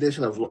extended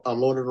edition of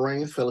Lord of the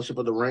Rings, Fellowship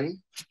of the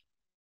Ring.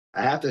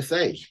 I have to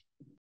say,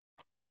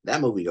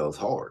 that movie goes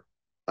hard.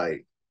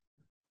 Like,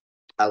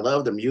 I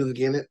love the music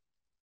in it.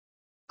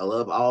 I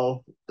love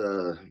all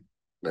the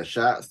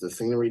shots, the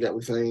scenery that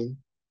we've seen.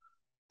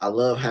 I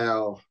love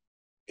how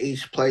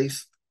each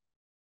place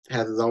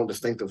has its own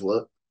distinctive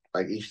look,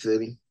 like each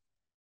city.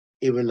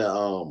 Even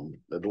the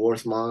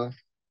Dwarf's Mine.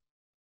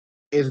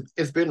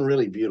 It's been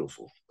really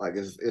beautiful. Like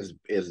it's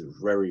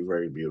very,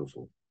 very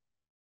beautiful.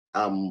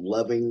 I'm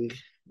loving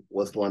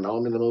what's going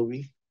on in the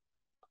movie.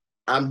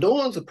 I'm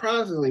doing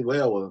surprisingly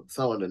well with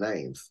some of the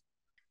names.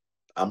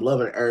 I'm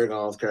loving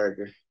Aragorn's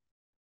character.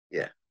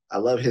 Yeah, I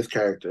love his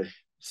character,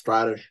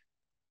 Strider.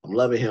 I'm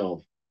loving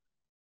him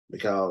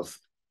because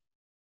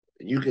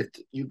you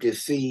could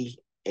see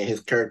in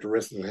his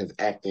characteristics and his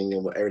acting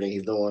and everything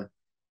he's doing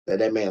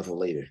that man's a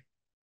leader.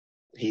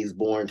 He's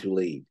born to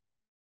lead.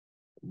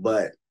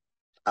 But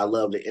I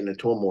love the inner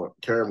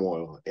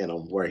turmoil in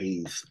him where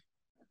he's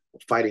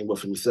fighting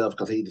with himself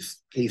because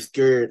he's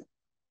scared.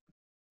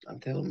 I'm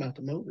telling him about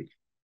the movie.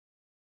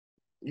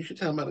 You should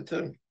tell him about it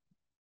too.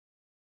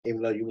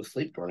 Even though you were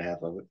asleep during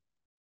half of it.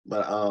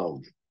 But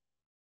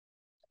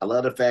I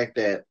love the fact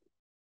that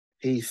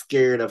he's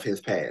scared of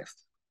his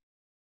past.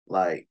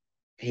 Like,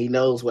 he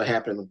knows what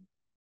happened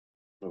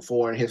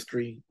before in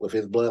history with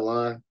his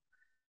bloodline,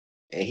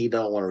 and he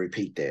don't want to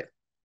repeat that.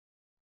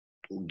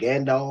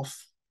 Gandalf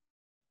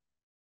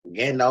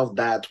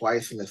died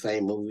twice in the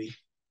same movie.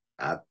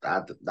 I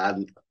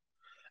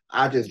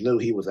just knew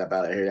he was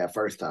about to hear that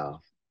first time.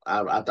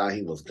 I thought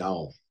he was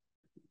gone.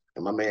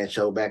 And my man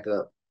showed back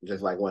up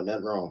just like wasn't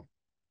nothing wrong.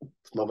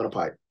 Smoking a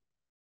pipe.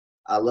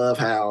 I love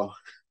how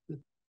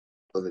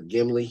was it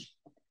Gimli?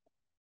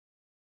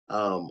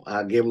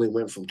 How Gimli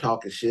went from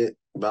talking shit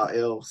about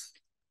elves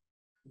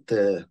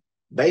to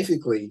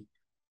basically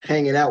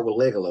hanging out with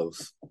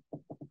Legolas.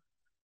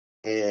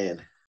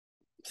 And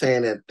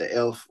saying that the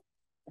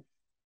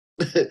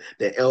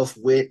elf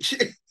witch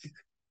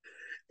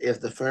is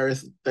the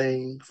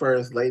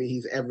first lady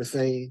he's ever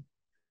seen.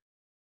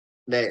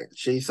 That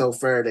she's so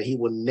fair that he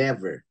would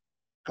never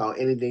call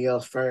anything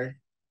else fair.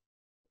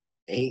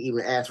 And he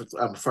even asked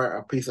for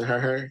a piece of her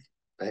hair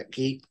that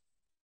keep.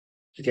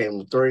 She came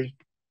with 3.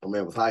 My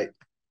man was hype.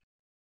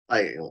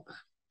 Like,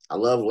 I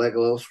love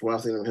Legolas from what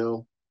I've seen of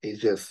him.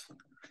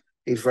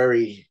 He's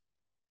very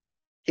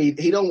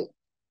he don't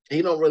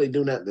really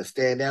do nothing to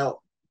stand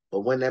out,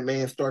 but when that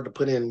man started to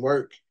put in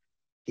work,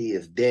 he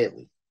is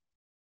deadly.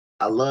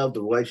 I love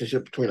the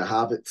relationship between the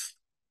hobbits.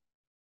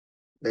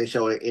 They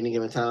show at any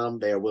given time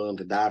they are willing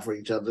to die for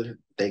each other.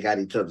 They got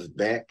each other's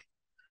back.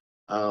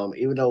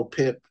 Even though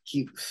Pip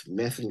keeps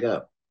messing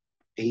up,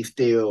 he's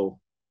still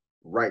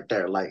right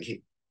there. Like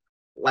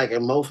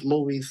in most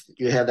movies,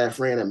 you have that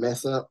friend that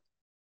mess up,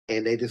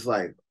 and they just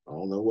like, I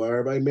don't know why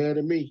everybody mad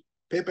at me.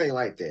 Pip ain't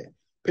like that.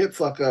 Pip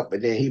fuck up,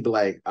 and then he be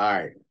like, all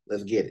right,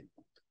 let's get it.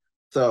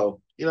 So,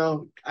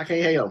 I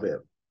can't hate on Pip.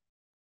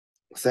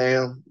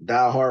 Sam,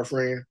 die-hard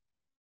friend,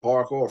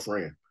 hardcore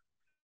friend.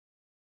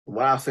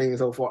 What I've seen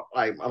so far,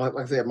 like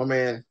I said, my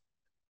man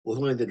was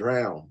willing to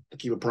drown to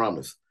keep a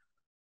promise.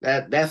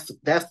 That's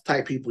the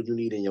type of people you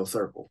need in your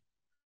circle.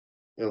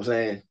 You know what I'm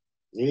saying?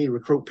 You need to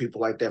recruit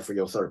people like that for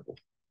your circle.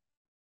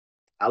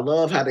 I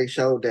love how they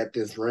showed that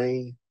this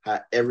ring,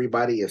 how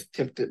everybody is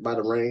tempted by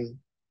the ring,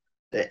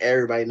 that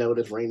everybody know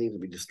this ring needs to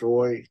be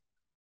destroyed,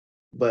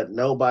 but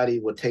nobody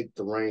will take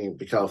the ring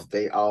because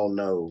they all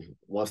know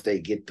once they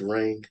get the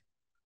ring,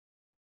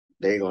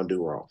 they're gonna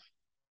do wrong.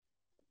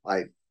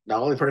 Like the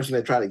only person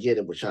that tried to get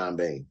it was Sean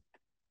Bain.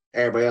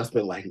 Everybody else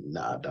been like,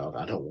 nah, dog,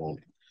 I don't want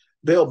it.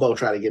 Bilbo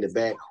tried to get it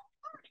back.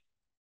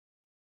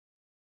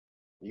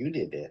 You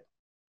did that.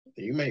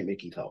 You made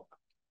Mickey talk.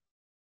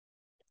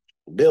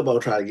 Bilbo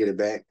tried to get it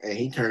back, and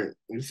he turned.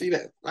 You see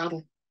that? I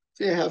don't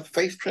see how his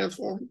face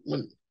transformed.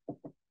 When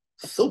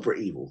super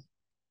evil.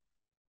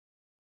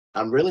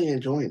 I'm really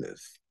enjoying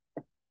this.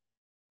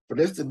 For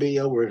this to be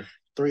over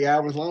 3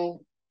 hours long,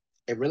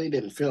 it really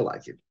didn't feel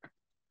like it.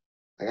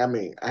 Like, I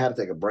mean, I had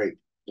to take a break,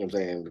 you know what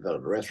I'm saying, to go to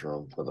the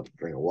restroom because I'm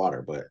drinking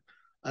water. But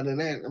other than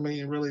that, I mean,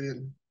 it really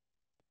didn't.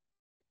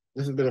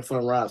 This has been a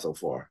fun ride so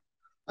far.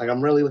 Like,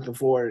 I'm really looking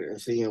forward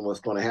and seeing what's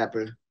going to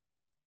happen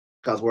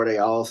because where they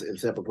all in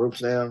separate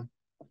groups now.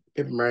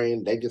 Pip and Merry,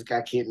 they just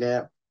got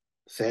kidnapped.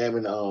 Sam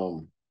and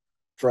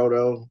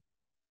Frodo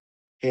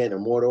heading to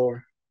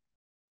Mordor.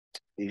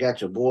 You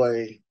got your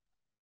boy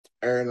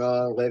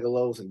Aragorn,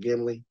 Legolas, and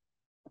Gimli.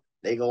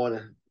 They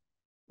going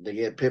to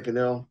get Pip and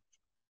them,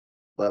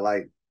 but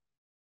like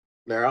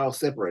they're all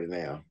separated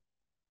now.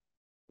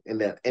 And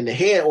the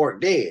head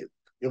orc dead.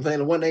 You know what I'm saying?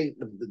 The one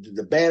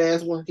the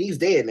badass one, he's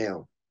dead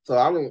now. So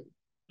I don't.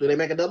 Do they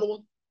make another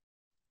one?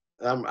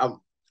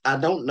 I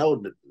don't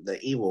know the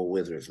evil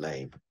wizard's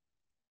name.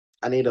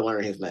 I need to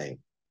learn his name,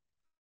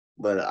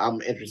 but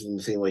I'm interested in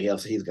seeing what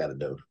else he's got to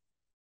do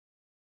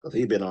because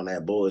he's been on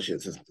that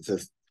bullshit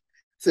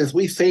since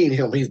we've seen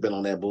him. He's been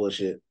on that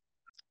bullshit.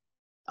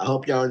 I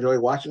hope y'all enjoy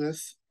watching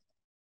this.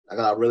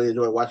 I really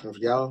enjoy watching them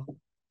for y'all.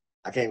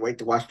 I can't wait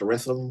to watch the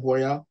rest of them for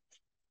y'all.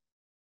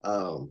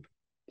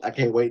 I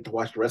can't wait to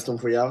watch the rest of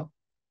them for y'all.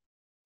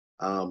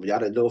 Y'all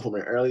didn't do it for me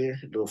earlier.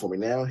 Do it for me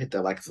now. Hit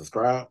that like and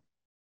subscribe.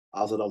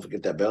 Also, don't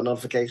forget that bell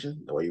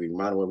notification. That way you be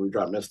reminded when we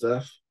drop new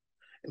stuff.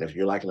 And if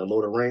you're liking the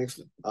Lord of the Rings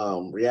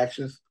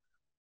reactions,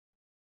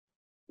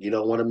 you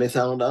don't want to miss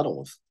out on the other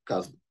ones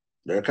because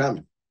they're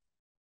coming.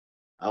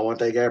 I want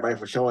to thank everybody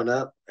for showing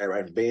up,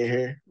 everybody for being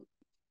here.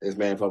 This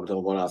man focused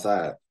on going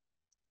outside.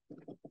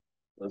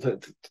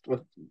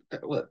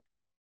 What?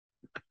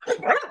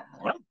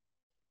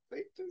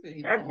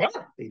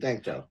 He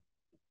thanked y'all.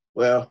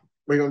 Well,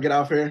 we're going to get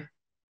off here.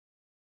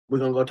 We're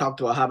going to go talk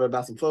to a hobbit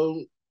about some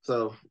food.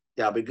 So,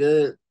 y'all be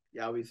good.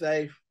 Y'all be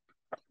safe.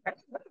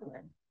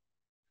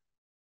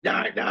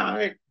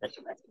 Die.